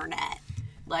internet.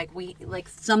 Like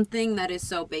something that is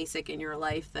so basic in your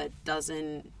life that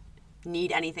doesn't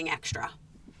need anything extra.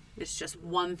 It's just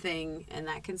one thing, and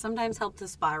that can sometimes help to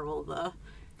spiral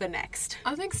the next.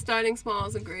 I think starting small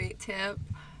is a great tip.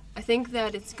 I think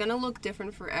that it's going to look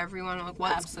different for everyone, like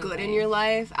what's Absolutely. good in your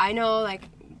life. I know, like,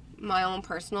 my own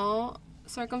personal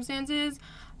circumstances,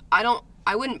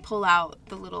 I wouldn't pull out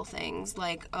the little things,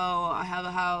 like, oh, I have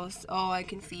a house, oh, I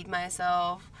can feed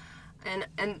myself,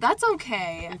 and that's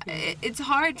okay. It's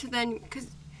hard to then, because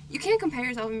you can't compare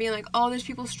yourself and be like, oh, there's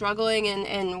people struggling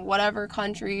in whatever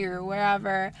country or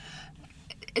wherever.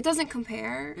 It doesn't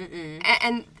compare,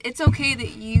 and it's okay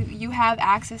that you have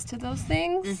access to those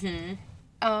things.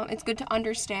 It's good to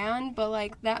understand, but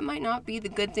like that might not be the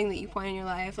good thing that you point in your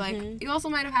life. Like you also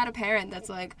might have had a parent that's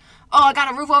like, oh, I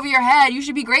got a roof over your head, you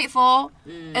should be grateful.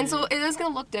 And so it is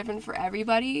going to look different for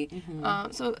everybody.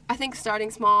 So I think starting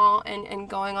small and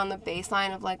going on the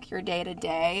baseline of like your day to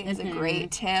day is a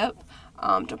great tip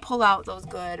to pull out those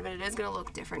good, but it is going to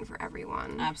look different for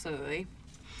everyone. Absolutely.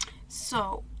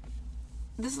 So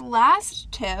this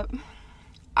last tip,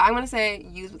 I'm going to say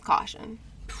use with caution.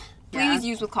 Please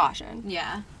use with caution.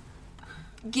 Yeah.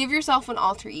 Give yourself an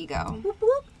alter ego.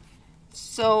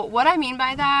 So what I mean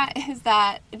by that is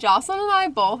that Jocelyn and I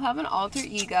both have an alter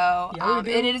ego.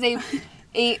 It is a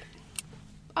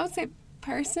I would say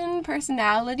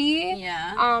personality.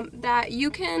 Yeah. That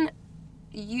you can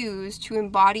use to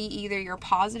embody either your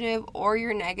positive or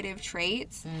your negative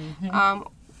traits.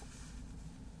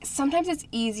 sometimes it's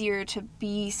easier to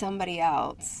be somebody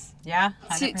else. Yeah,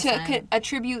 To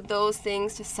attribute those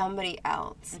things to somebody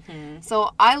else. Mm-hmm.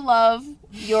 So I love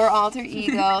your alter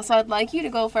ego, so I'd like you to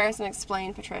go first and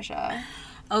explain Patricia.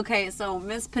 Okay, so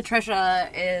Miss Patricia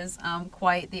is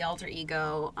quite the alter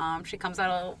ego. She comes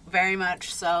out very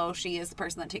much so. She is the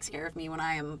person that takes care of me when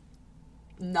I am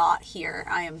not here.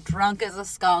 I am drunk as a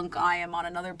skunk. I am on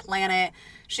another planet.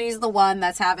 She's the one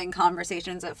that's having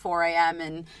conversations at 4 a.m.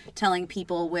 and telling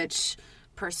people which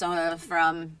persona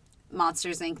from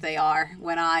Monsters Inc. they are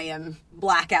when I am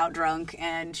blackout drunk.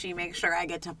 And she makes sure I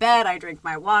get to bed. I drink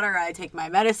my water. I take my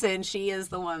medicine. She is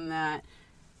the one that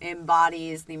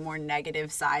embodies the more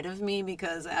negative side of me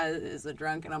because as a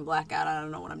drunk and I'm blackout, I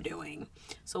don't know what I'm doing.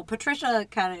 So Patricia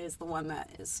kind of is the one that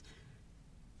is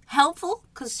helpful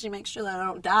because she makes sure that I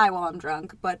don't die while I'm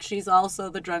drunk, but she's also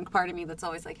the drunk part of me that's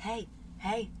always like, hey,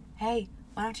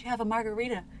 why don't you have a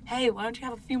margarita? Hey, why don't you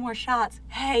have a few more shots?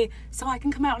 Hey, so I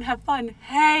can come out and have fun.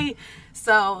 Hey.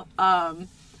 So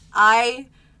I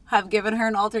have given her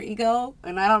an alter ego,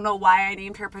 and I don't know why I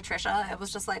named her Patricia. It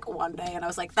was just like one day, and I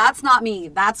was like, that's not me.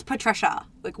 That's Patricia.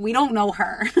 Like, we don't know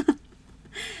her.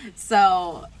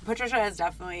 So Patricia is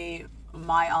definitely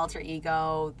my alter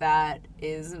ego that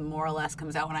is more or less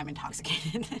comes out when I'm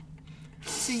intoxicated.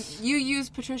 So you use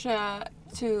Patricia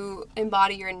to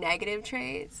embody your negative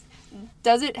traits.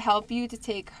 Does it help you to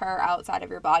take her outside of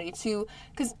your body too?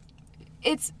 Because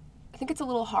I think it's a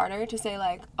little harder to say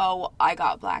like, oh, I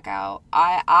got blackout.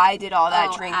 I did all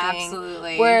that drinking.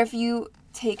 Absolutely. Where if you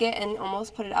take it and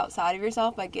almost put it outside of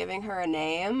yourself by giving her a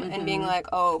name and being like,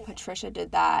 oh, Patricia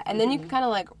did that. And then you can kind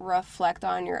of like reflect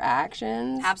on your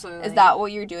actions. Absolutely. Is that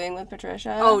what you're doing with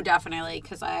Patricia? Oh, definitely.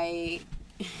 Because I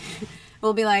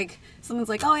will be like, someone's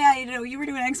like, oh yeah, you were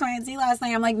doing X, Y, and Z last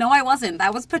night. I'm like, no, I wasn't.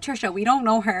 That was Patricia. We don't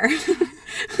know her.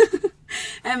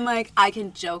 And like, I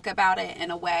can joke about it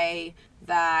in a way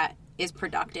that is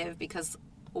productive because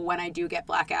when I do get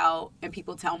blackout and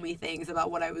people tell me things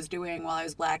about what I was doing while I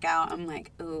was blackout, I'm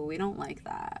like, oh, we don't like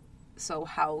that. So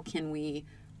how can we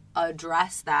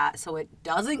address that so it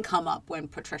doesn't come up when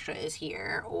Patricia is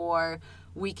here, or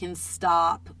we can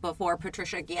stop before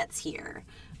Patricia gets here?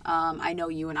 I know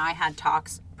you and I had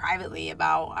talks privately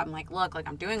about, I'm like, look, like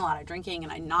I'm doing a lot of drinking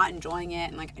and I'm not enjoying it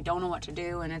and like I don't know what to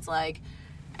do, and it's like,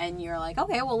 and you're like,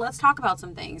 okay, well, let's talk about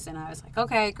some things. And I was like,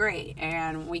 okay, great.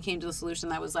 And we came to the solution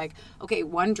that was like, okay,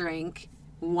 1 drink,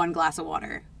 1 glass of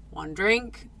water. 1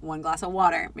 drink, 1 glass of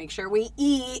water. Make sure we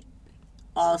eat.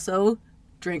 Also,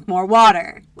 drink more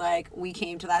water. Like, we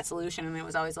came to that solution, and it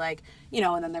was always like,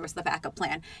 and then there was the backup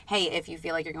plan. Hey, if you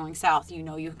feel like you're going south,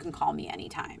 you can call me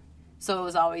anytime. So it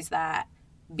was always that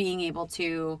being able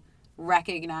to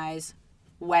recognize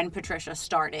when Patricia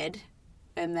started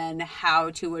and then how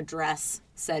to address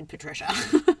said Patricia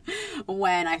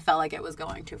when I felt like it was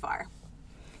going too far.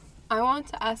 I want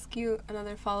to ask you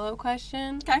another follow-up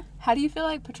question. Okay. How do you feel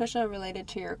like Patricia related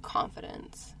to your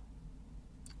confidence?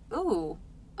 Ooh.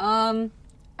 I know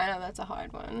that's a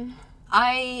hard one.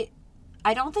 I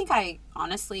don't think I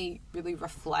honestly really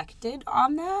reflected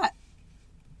on that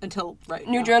until right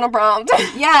now. New journal prompt.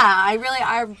 Yeah,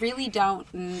 I really don't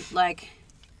like.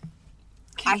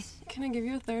 Can I give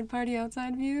you a third-party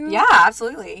outside view? Yeah,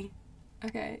 absolutely.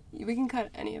 Okay, we can cut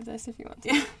any of this if you want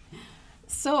to.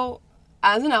 So,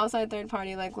 as an outside third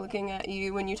party, like looking at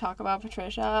you when you talk about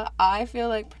Patricia, I feel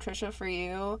like Patricia for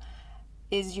you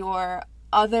is your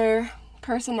other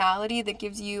personality that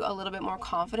gives you a little bit more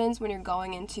confidence when you're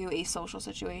going into a social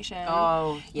situation.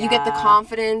 Oh, yeah. You get the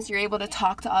confidence, you're able to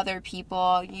talk to other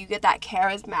people, you get that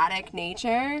charismatic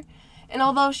nature. And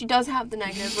although she does have the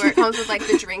negatives where it comes with like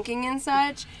the drinking and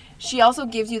such, she also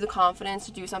gives you the confidence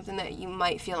to do something that you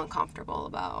might feel uncomfortable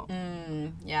about.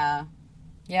 Yeah.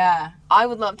 Yeah. I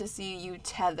would love to see you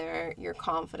tether your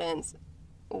confidence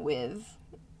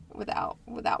without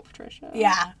Patricia.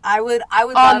 Yeah. I would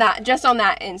on love that on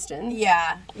that instance.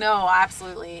 Yeah. No,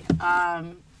 absolutely. I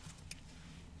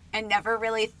never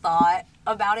really thought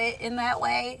about it in that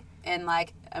way, and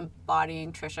like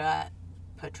embodying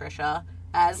Patricia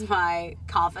as my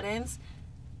confidence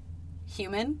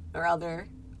human or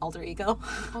alter ego.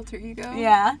 Alter ego.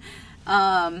 Yeah.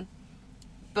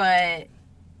 But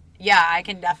yeah, I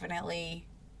can definitely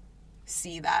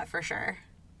see that for sure.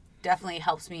 Definitely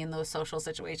helps me in those social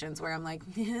situations where I'm like,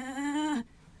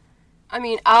 I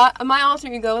mean, my alter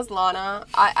ego is Lana.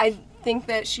 I think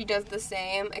that she does the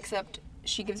same, except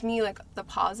she gives me like the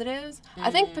positives. I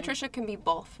think Patricia can be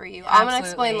both for you. Absolutely. I'm going to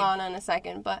explain Lana in a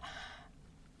second, but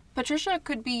Patricia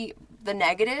could be the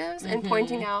negatives and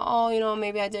pointing out, oh, you know,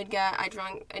 maybe I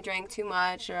drank too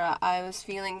much, or I was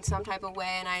feeling some type of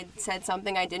way and I said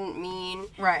something I didn't mean.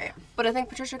 Right. But I think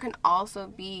Patricia can also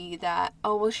be that,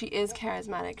 oh, well, she is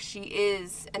charismatic. She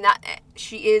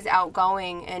is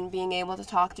outgoing and being able to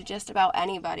talk to just about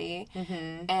anybody.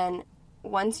 And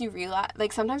once you realize,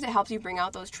 like, sometimes it helps you bring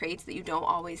out those traits that you don't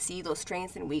always see, those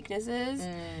strengths and weaknesses.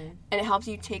 And it helps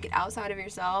you take it outside of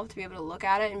yourself to be able to look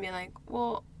at it and be like,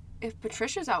 well, if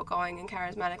Patricia's outgoing and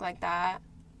charismatic like that,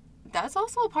 that's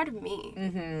also a part of me.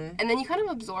 And then you kind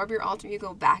of absorb your alter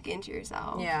ego back into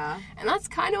yourself. Yeah. And that's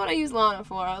kind of what I use Lana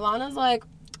for. Lana's like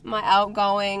my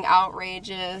outgoing,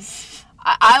 outrageous.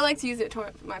 I like to use it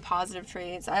toward my positive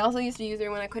traits. I also used to use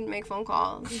her when I couldn't make phone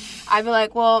calls. I'd be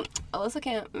like, well, Alyssa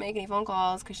can't make any phone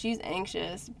calls because she's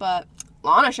anxious, but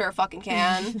Lana sure fucking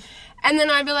can. And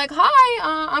then I'd be like, hi,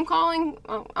 I'm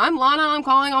Lana. I'm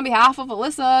calling on behalf of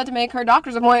Alyssa to make her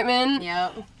doctor's appointment.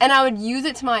 Yep. And I would use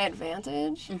it to my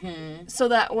advantage so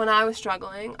that when I was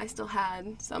struggling, I still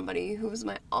had somebody who was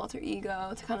my alter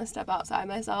ego to kind of step outside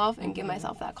myself and give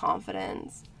myself that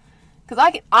confidence.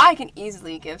 Because I can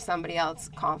easily give somebody else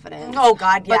confidence. Oh,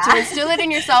 God, yeah. But to instill it in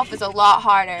yourself is a lot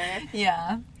harder.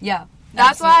 Yeah. Yeah.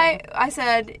 That's why I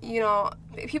said, you know,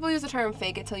 people use the term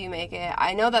fake it till you make it.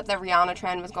 I know that the Rihanna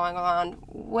trend was going around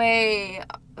way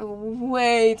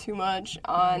too much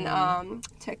on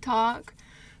TikTok.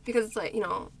 Because it's like, you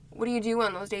know, what do you do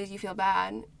on those days you feel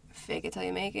bad? Fake it till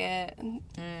you make it.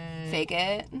 Fake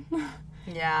it.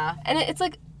 Yeah. And it's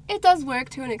like, it does work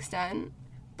to an extent.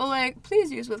 But, like,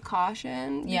 please use with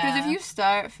caution. Yeah. Because if you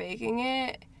start faking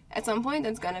it, at some point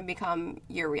that's going to become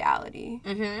your reality.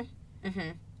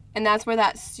 And that's where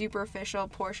that superficial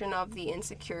portion of the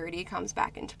insecurity comes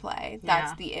back into play.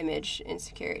 That's the image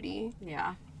insecurity.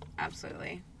 Yeah,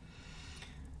 absolutely.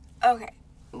 Okay.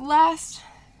 Last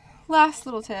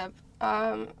little tip.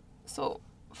 So,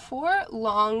 for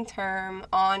long-term,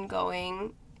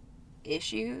 ongoing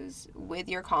issues with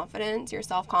your confidence, your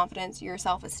self-confidence, your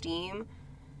self-esteem,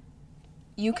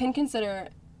 you can consider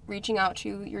reaching out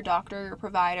to your doctor, your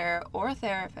provider, or a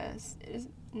therapist. It is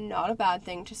not a bad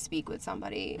thing to speak with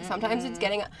somebody. Sometimes it's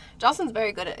Jocelyn's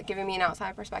very good at giving me an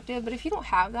outside perspective, but if you don't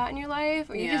have that in your life,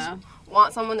 or you just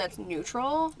want someone that's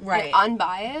neutral, and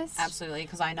unbiased. Absolutely,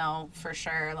 because I know for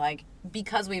sure, like,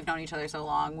 because we've known each other so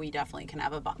long, we definitely can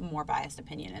have a more biased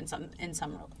opinion in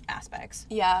some aspects.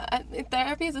 Yeah,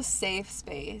 therapy is a safe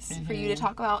space for you to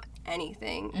talk about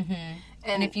anything.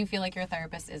 And if you feel like your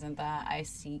therapist isn't that, I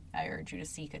urge you to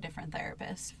seek a different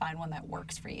therapist. Find one that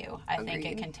works for you. I think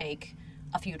it can take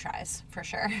a few tries, for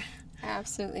sure. I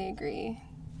absolutely agree.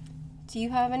 Do you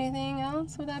have anything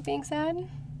else with that being said?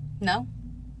 No.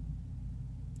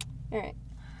 All right.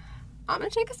 I'm going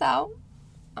to take us out.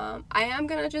 I am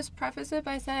going to just preface it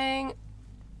by saying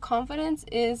confidence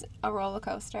is a roller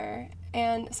coaster.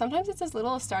 And sometimes it's as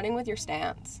little as starting with your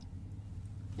stance.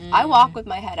 I walk with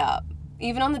my head up,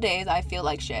 even on the days I feel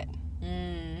like shit.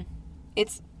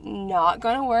 It's not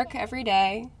going to work every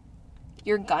day.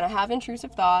 You're going to have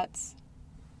intrusive thoughts.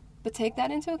 But take that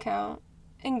into account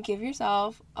and give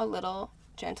yourself a little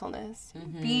gentleness.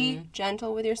 Be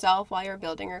gentle with yourself while you're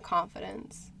building your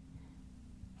confidence.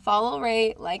 Follow,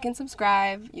 rate, like, and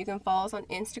subscribe. You can follow us on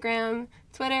Instagram,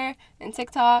 Twitter, and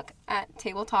TikTok at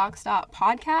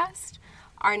tabletalks.podcast.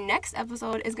 Our next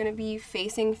episode is going to be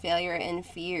facing failure and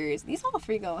fears. These all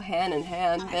three go hand in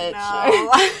hand, bitch.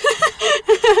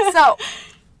 So,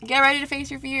 get ready to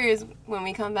face your fears when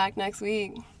we come back next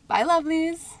week. Bye,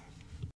 lovelies.